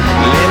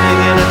 living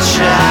in a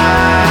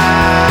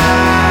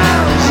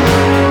child's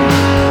dream.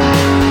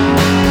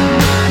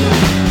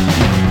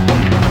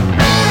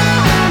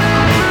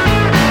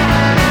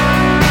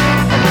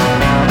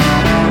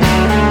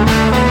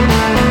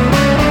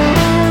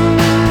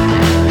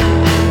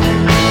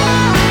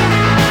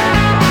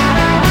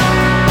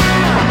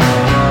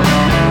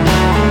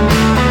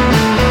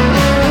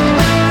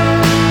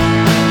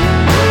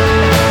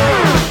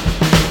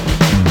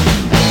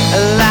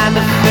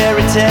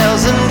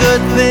 Tales and good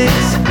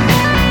things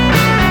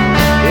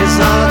is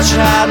all a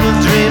child will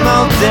dream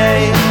all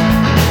day.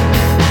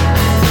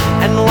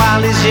 And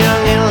while he's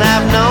young he'll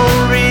have no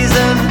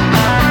reason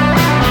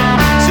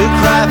to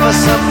cry for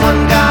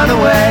someone gone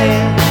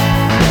away.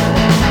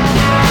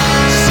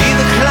 See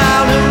the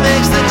clown who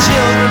makes the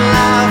children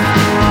laugh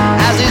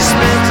as he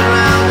spins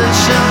around and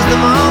shows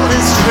them all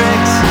his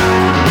tricks.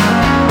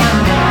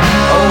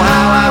 Oh,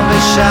 how I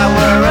wish I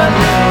were a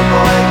little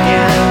boy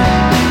again,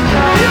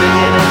 living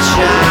in a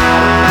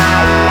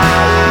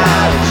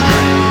child's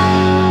dream.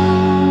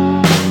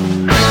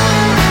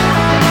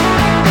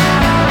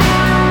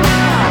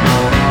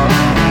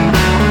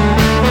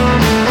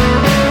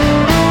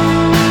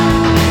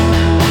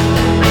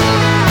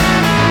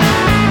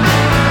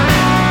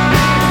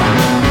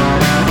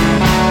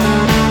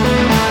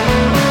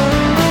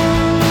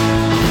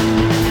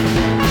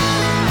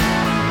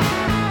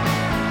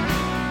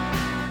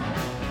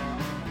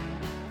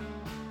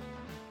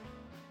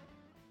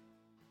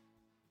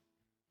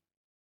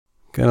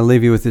 Going to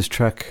leave you with this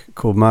track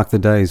called Mark the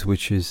Days,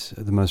 which is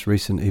the most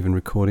recent even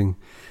recording,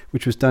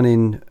 which was done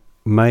in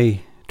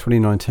May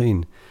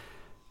 2019.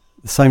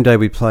 The same day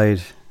we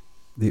played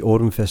the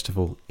Autumn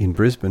Festival in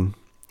Brisbane.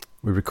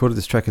 We recorded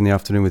this track in the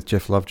afternoon with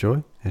Jeff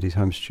Lovejoy at his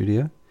home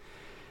studio.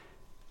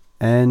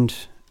 And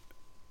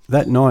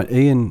that night,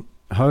 Ian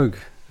Hogue,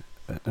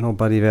 an old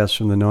buddy of ours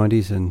from the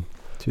 90s and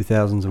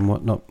 2000s and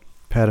whatnot,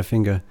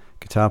 Powderfinger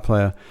guitar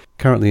player,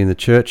 currently in the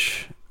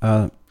Church,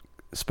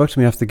 spoke to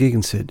me after the gig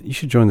and said, "You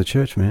should join the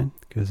Church, man,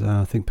 because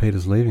I think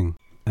Peter's leaving."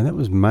 And that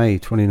was May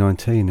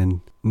 2019,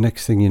 and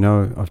next thing you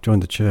know, I've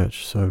joined the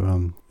Church.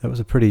 So that was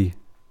a pretty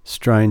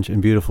strange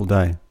and beautiful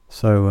day.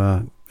 So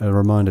a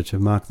reminder to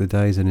mark the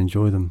days and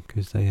enjoy them,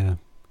 because they are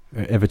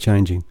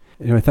ever-changing.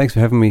 Anyway, thanks for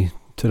having me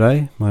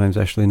today. My name's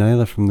Ashley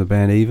Naylor from the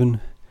band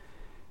Even,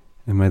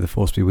 and may the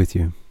force be with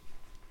you.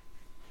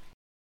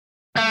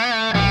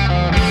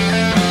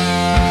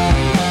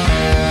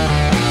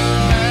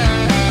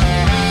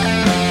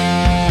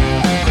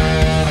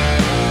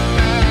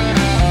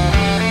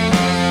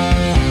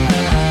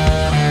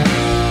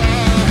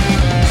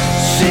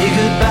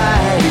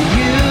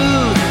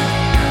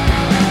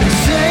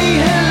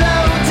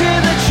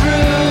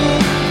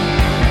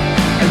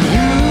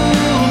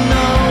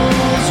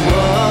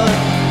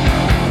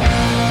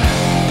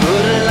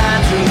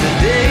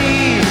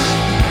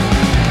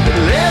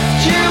 Let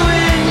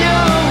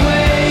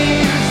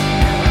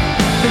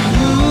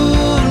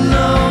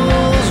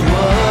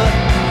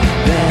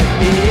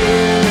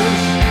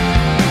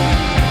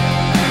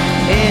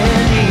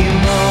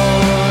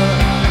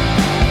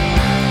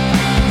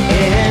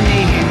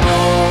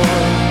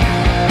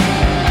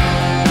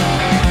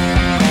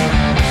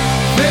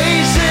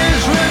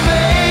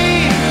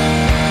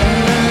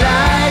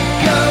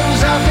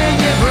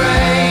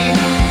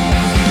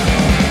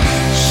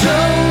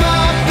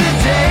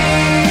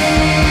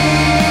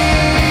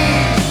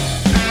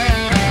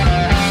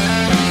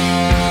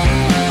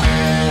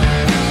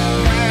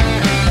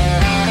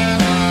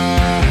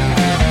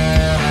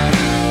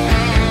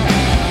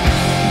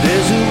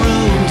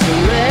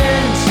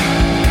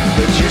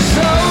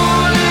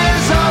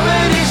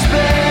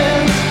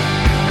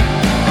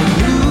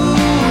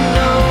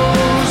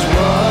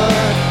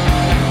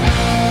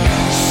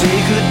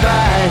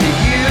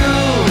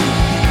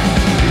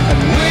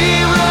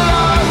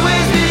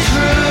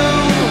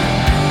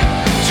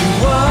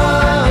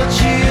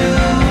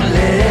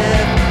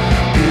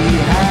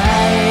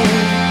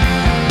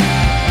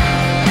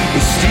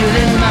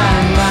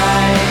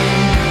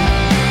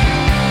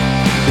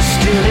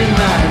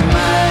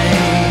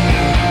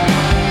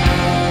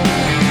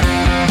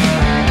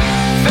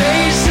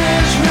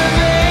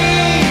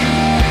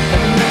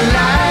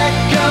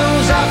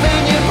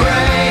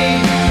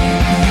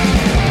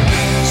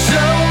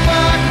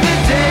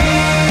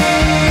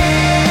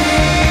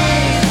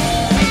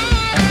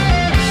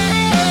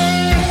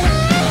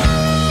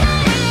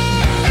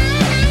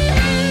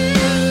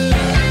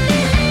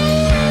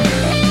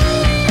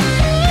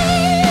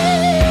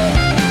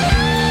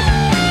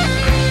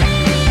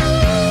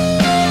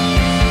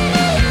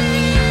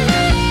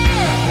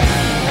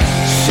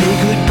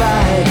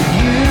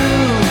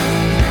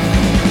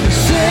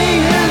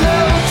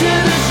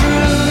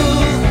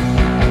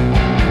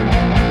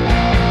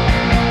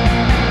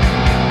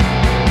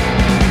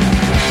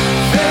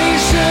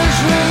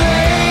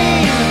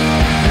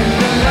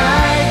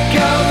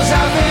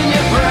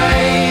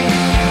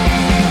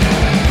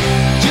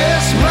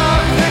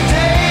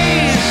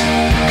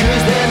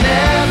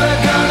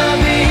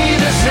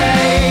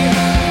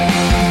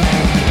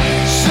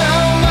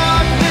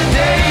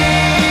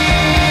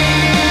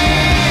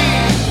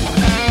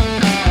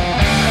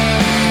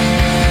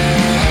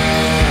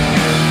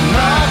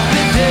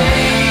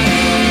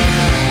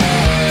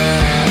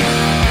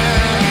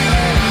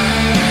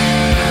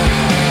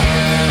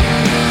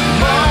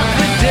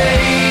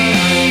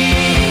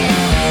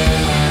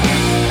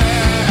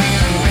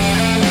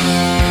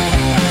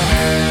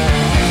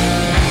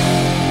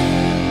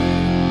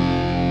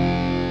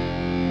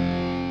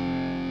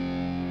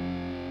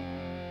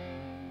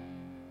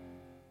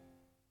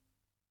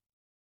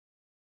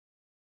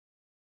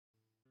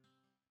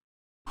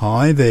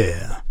Hi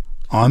there,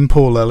 I'm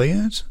Paul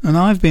Elliott, and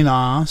I've been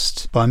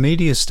asked by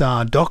media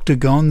star Dr.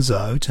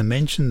 Gonzo to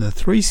mention the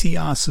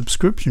 3CR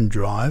subscription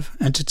drive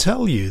and to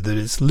tell you that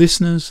it's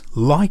listeners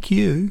like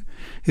you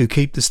who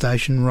keep the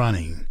station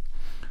running.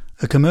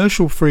 A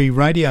commercial-free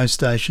radio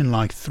station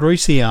like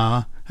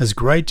 3CR has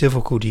great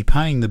difficulty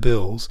paying the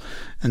bills,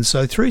 and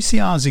so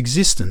 3CR's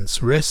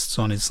existence rests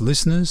on its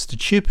listeners to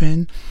chip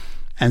in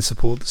and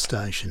support the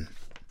station.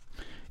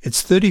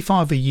 It's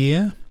 $35 a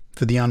year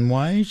for the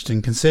unwaged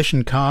and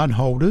concession card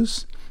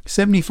holders,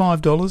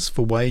 $75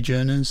 for wage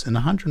earners, and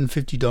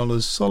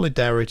 $150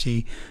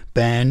 solidarity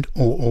band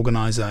or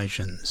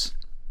organisations.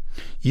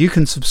 You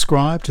can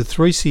subscribe to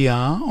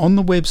 3CR on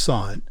the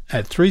website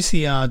at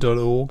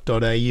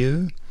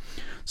 3cr.org.au.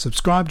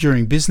 Subscribe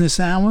during business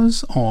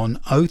hours on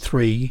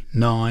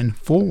 039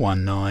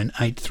 419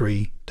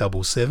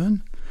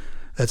 8377.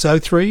 That's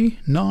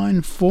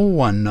 039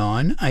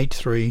 419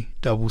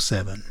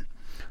 8377.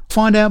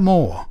 Find out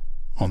more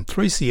on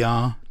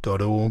 3cr.org.au.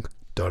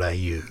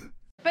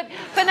 But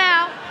for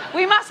now,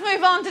 we must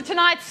move on to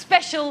tonight's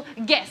special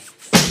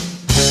guests.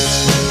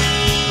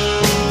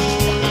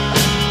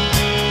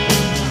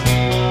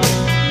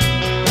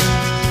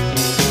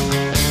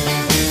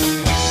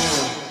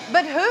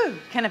 But who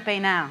can it be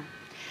now?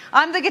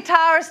 I'm the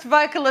guitarist,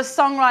 vocalist,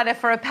 songwriter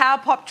for a power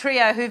pop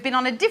trio who've been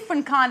on a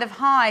different kind of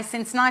high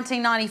since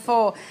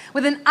 1994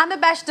 with an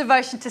unabashed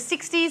devotion to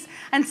 60s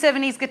and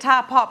 70s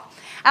guitar pop.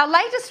 Our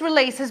latest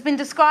release has been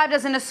described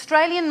as an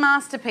Australian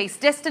masterpiece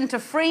destined to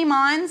free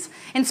minds,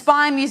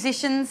 inspire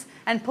musicians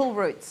and pull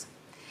roots.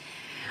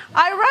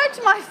 I wrote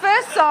my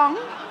first song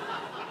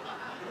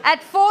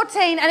at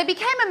 14 and it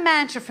became a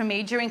mantra for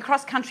me during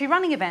cross-country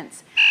running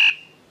events.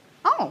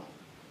 Oh,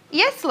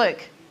 yes,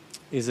 Luke.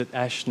 Is it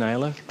Ash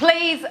Naylor?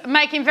 Please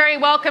make him very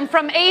welcome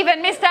from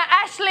Even, Mr.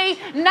 Ashley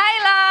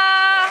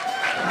Naylor.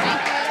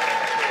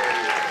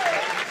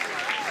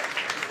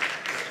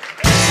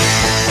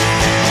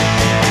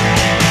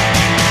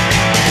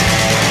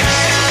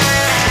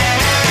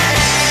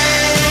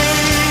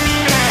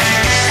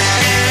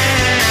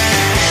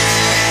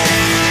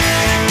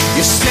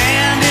 You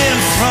stand in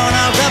front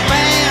of the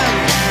band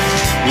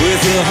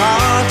with your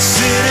heart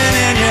sitting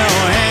in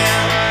your hand.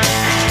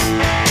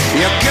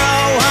 You go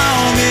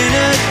home in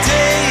a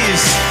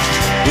daze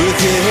with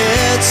your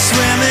head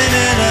swimming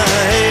in a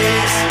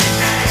haze.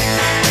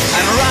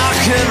 And rock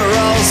and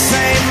roll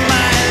saved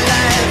my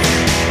life.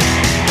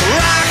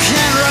 Rock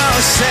and roll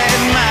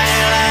saved my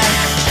life.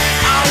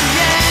 Oh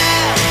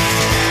yeah.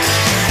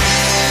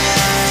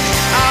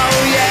 Oh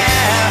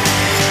yeah.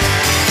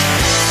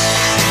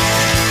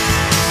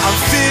 I'm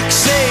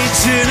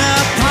fixating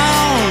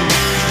upon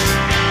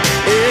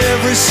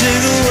every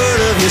single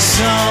word of your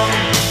song.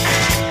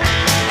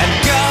 And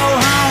go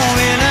home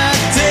in a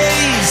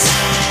daze,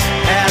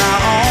 and I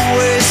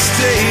always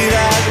stay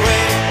that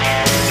way.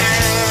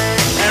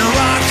 And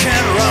rock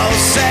and roll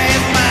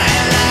saved my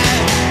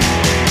life.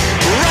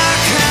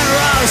 Rock and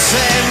roll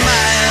saved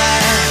my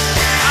life.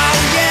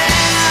 Oh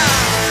yeah.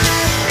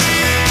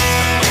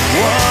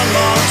 One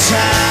more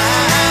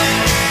time.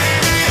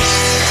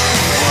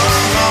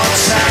 One more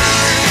time.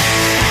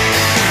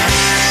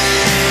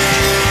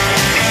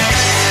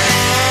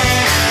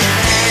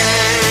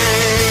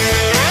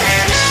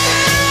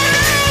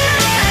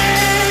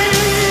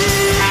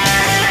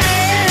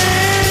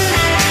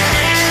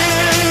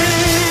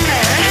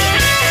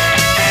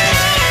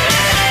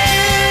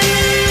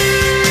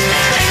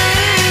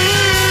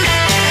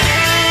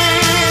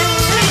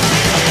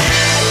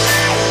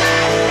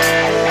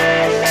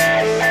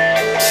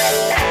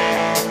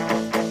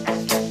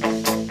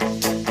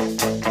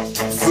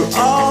 For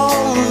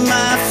all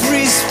my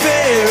free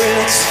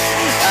spirits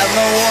and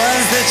the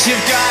ones that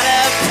you've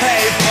gotta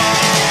pay for,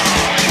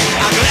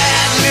 I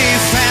gladly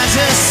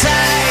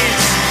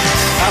fantasize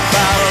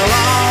about a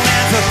long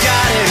and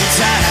forgotten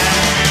time.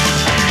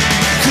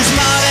 'Cause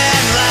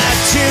modern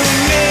life to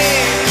me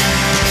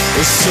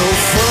is so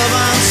full of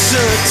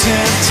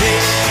uncertainty.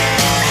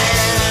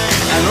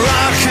 And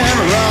rock and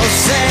roll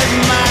saved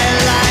my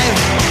life.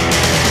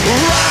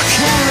 Rock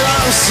and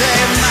roll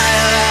saved my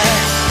life.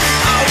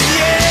 Oh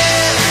yeah.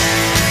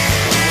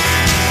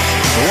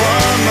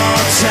 One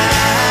more time.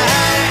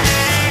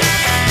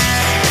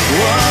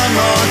 One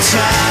more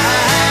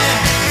time.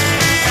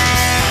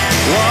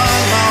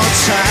 One more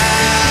time.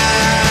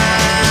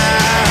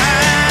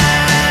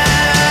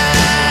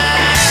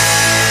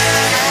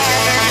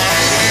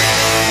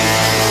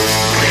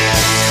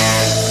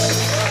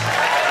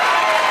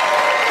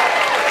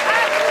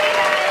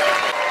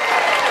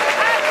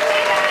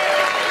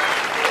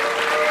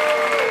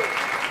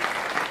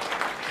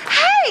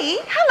 Hey,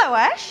 hello,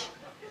 Ash.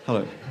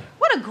 Hello.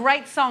 What a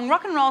great song.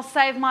 Rock and roll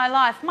saved my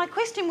life. My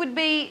question would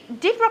be,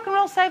 did rock and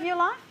roll save your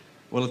life?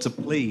 Well, it's a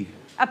plea.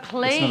 A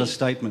plea? It's not a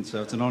statement,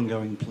 so it's an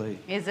ongoing plea.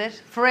 Is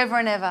it? Forever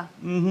and ever?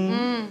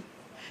 Mm-hmm.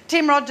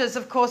 Tim Rogers,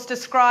 of course,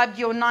 described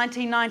your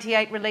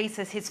 1998 release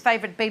as his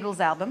favourite Beatles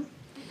album.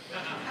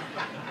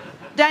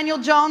 Daniel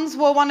Johns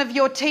wore one of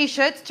your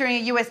T-shirts during a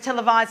US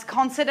televised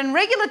concert, and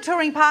regular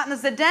touring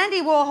partners, the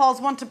Dandy Warhols,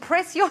 want to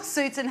press your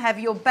suits and have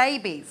your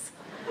babies.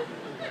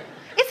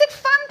 Is it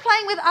fun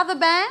playing with other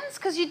bands?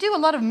 Because you do a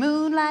lot of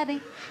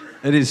moonlighting.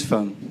 It is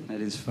fun.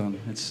 It is fun.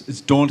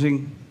 It's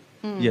daunting,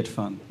 yet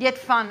fun. Yet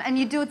fun, and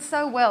you do it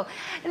so well.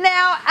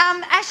 Now,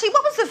 Ashley,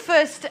 what was the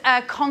first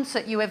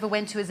concert you ever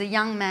went to as a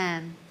young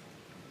man?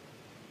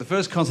 The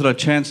first concert I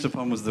chanced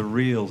upon was the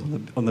Reel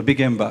on the Big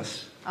M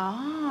bus.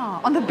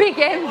 Oh, on the Big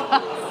M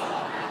bus.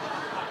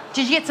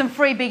 Did you get some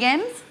free Big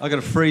M's? I got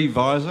a free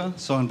visor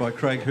signed by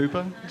Craig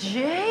Hooper.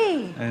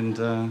 Gee. And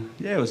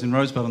it was in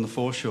Rosebud on the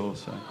foreshore.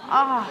 So.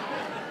 Oh.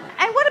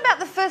 And what about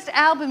the first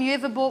album you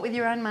ever bought with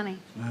your own money?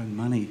 No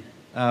money.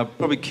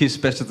 Probably Kiss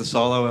Best of the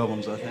Solo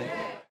albums, I think.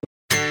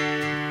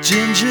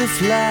 Ginger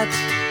flat,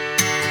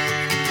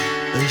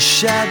 a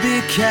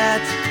shabby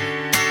cat.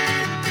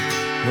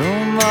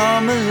 Oh,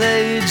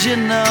 marmalade, you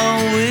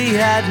know we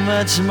had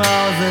much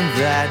more than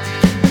that.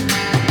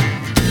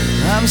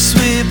 I'm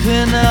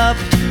sweeping up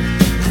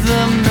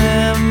the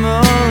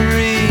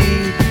memory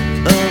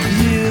of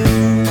you.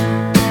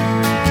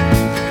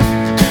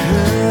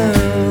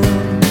 Oh.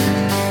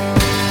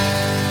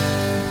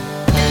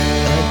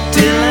 A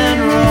Dylan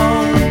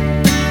roll,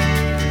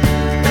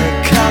 a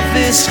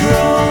coffee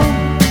scroll,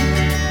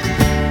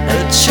 a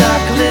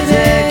chocolate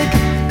egg,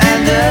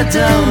 and a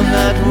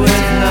donut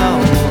with no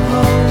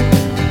hole.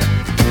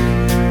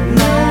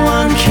 No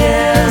one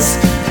cares,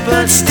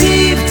 but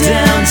Steve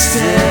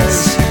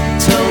downstairs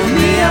told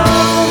me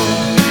all,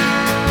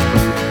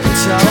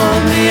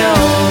 told me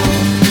all.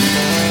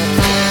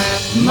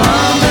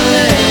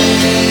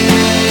 Marmalade,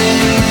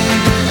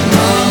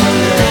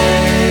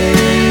 marmalade,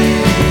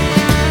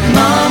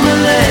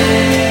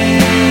 marmalade,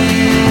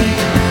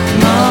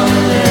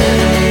 marmalade,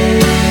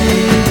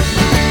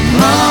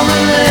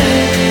 marmalade,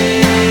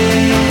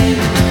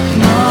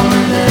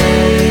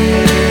 marmalade.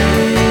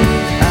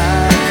 I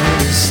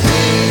could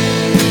stay.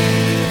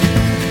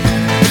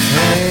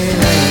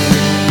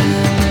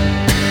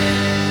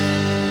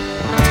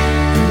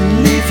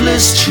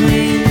 Leafless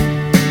tree,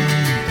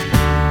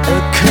 a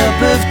cup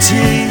of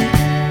tea,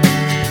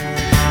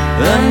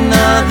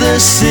 another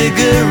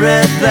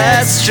cigarette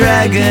that's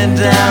dragging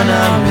down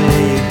on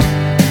me.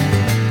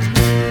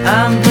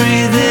 I'm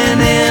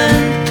breathing in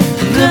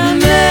the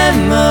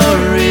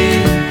memory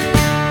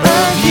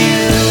of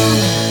you.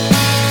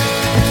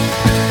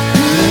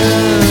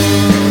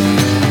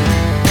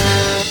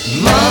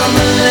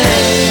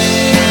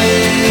 Marmalade,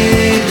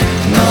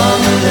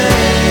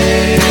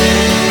 marmalade,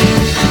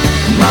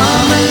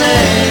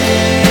 marmalade,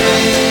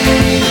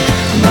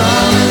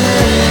 marmalade,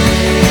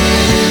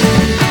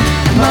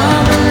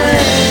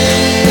 marmalade,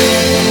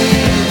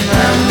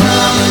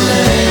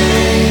 marmalade.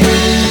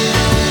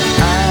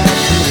 I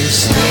could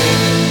stay.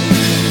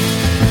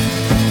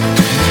 I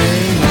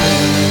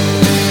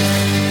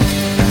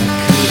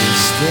could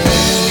stay.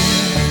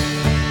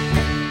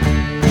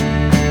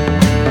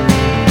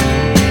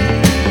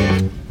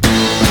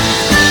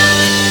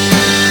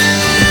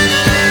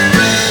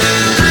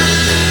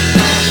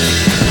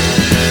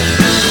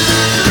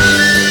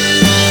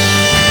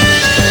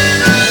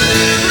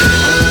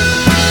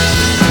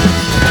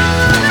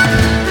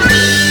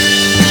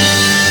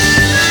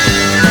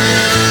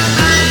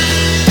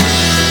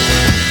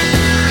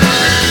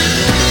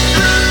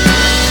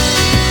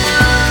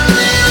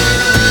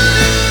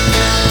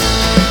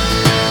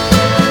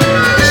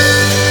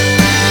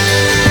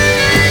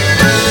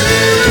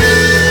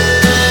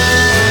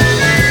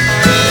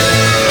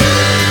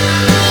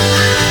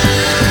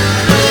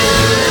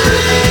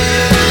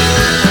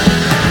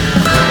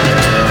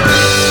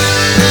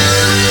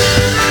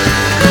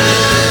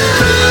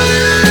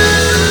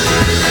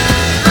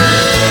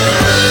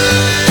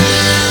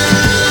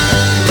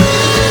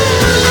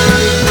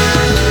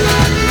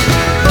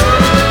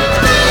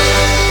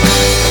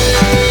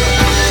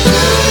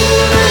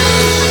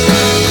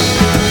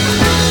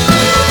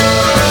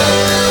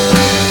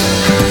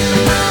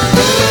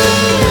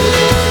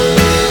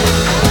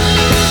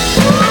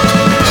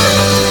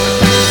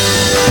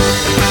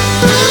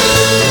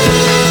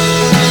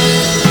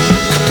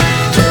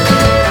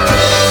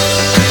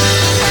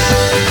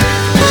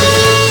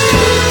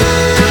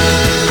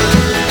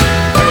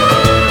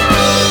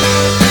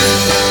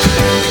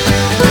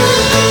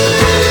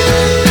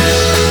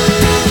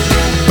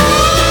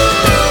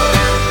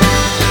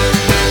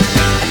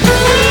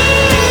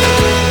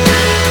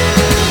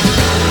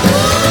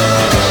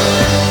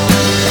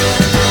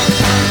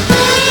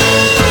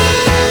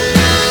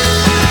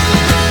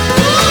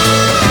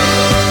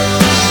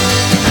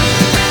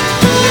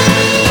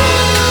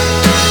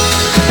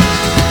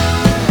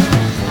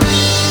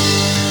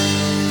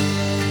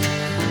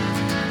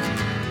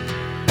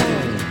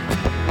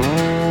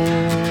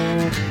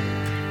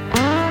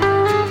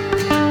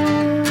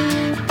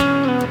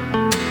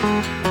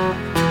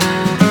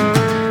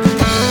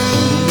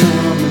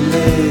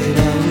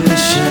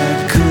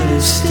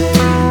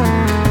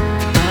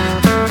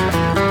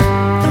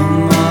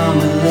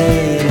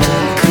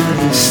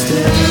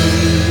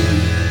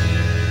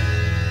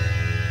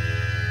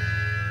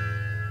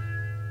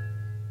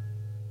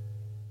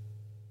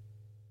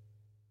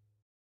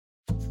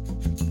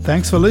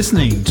 Thanks for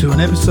listening to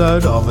an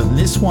episode of And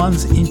This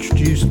One's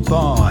Introduced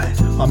By.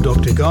 I'm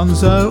Dr.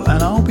 Gonzo,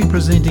 and I'll be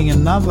presenting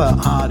another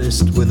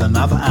artist with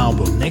another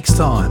album next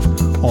time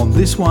on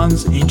This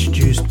One's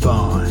Introduced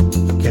By.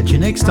 Catch you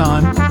next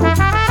time.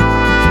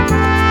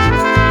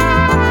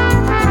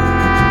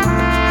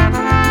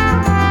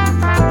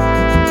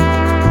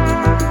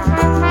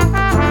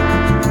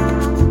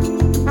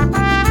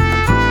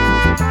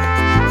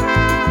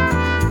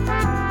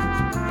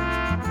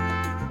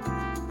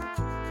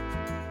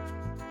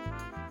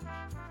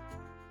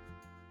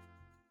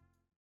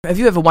 Have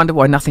you ever wondered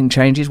why nothing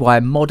changes, why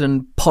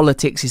modern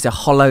politics is a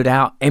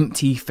hollowed-out,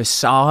 empty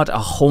facade, a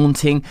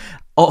haunting,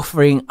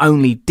 offering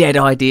only dead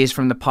ideas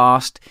from the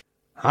past?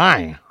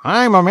 Hi,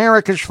 I'm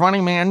America's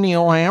funny man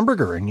Neil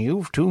Hamburger, and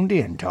you've tuned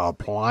in to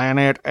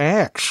Planet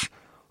X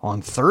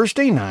on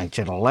Thursday nights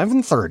at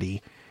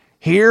 11:30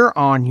 here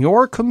on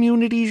your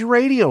community's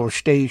radio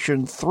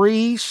station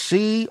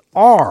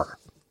 3CR.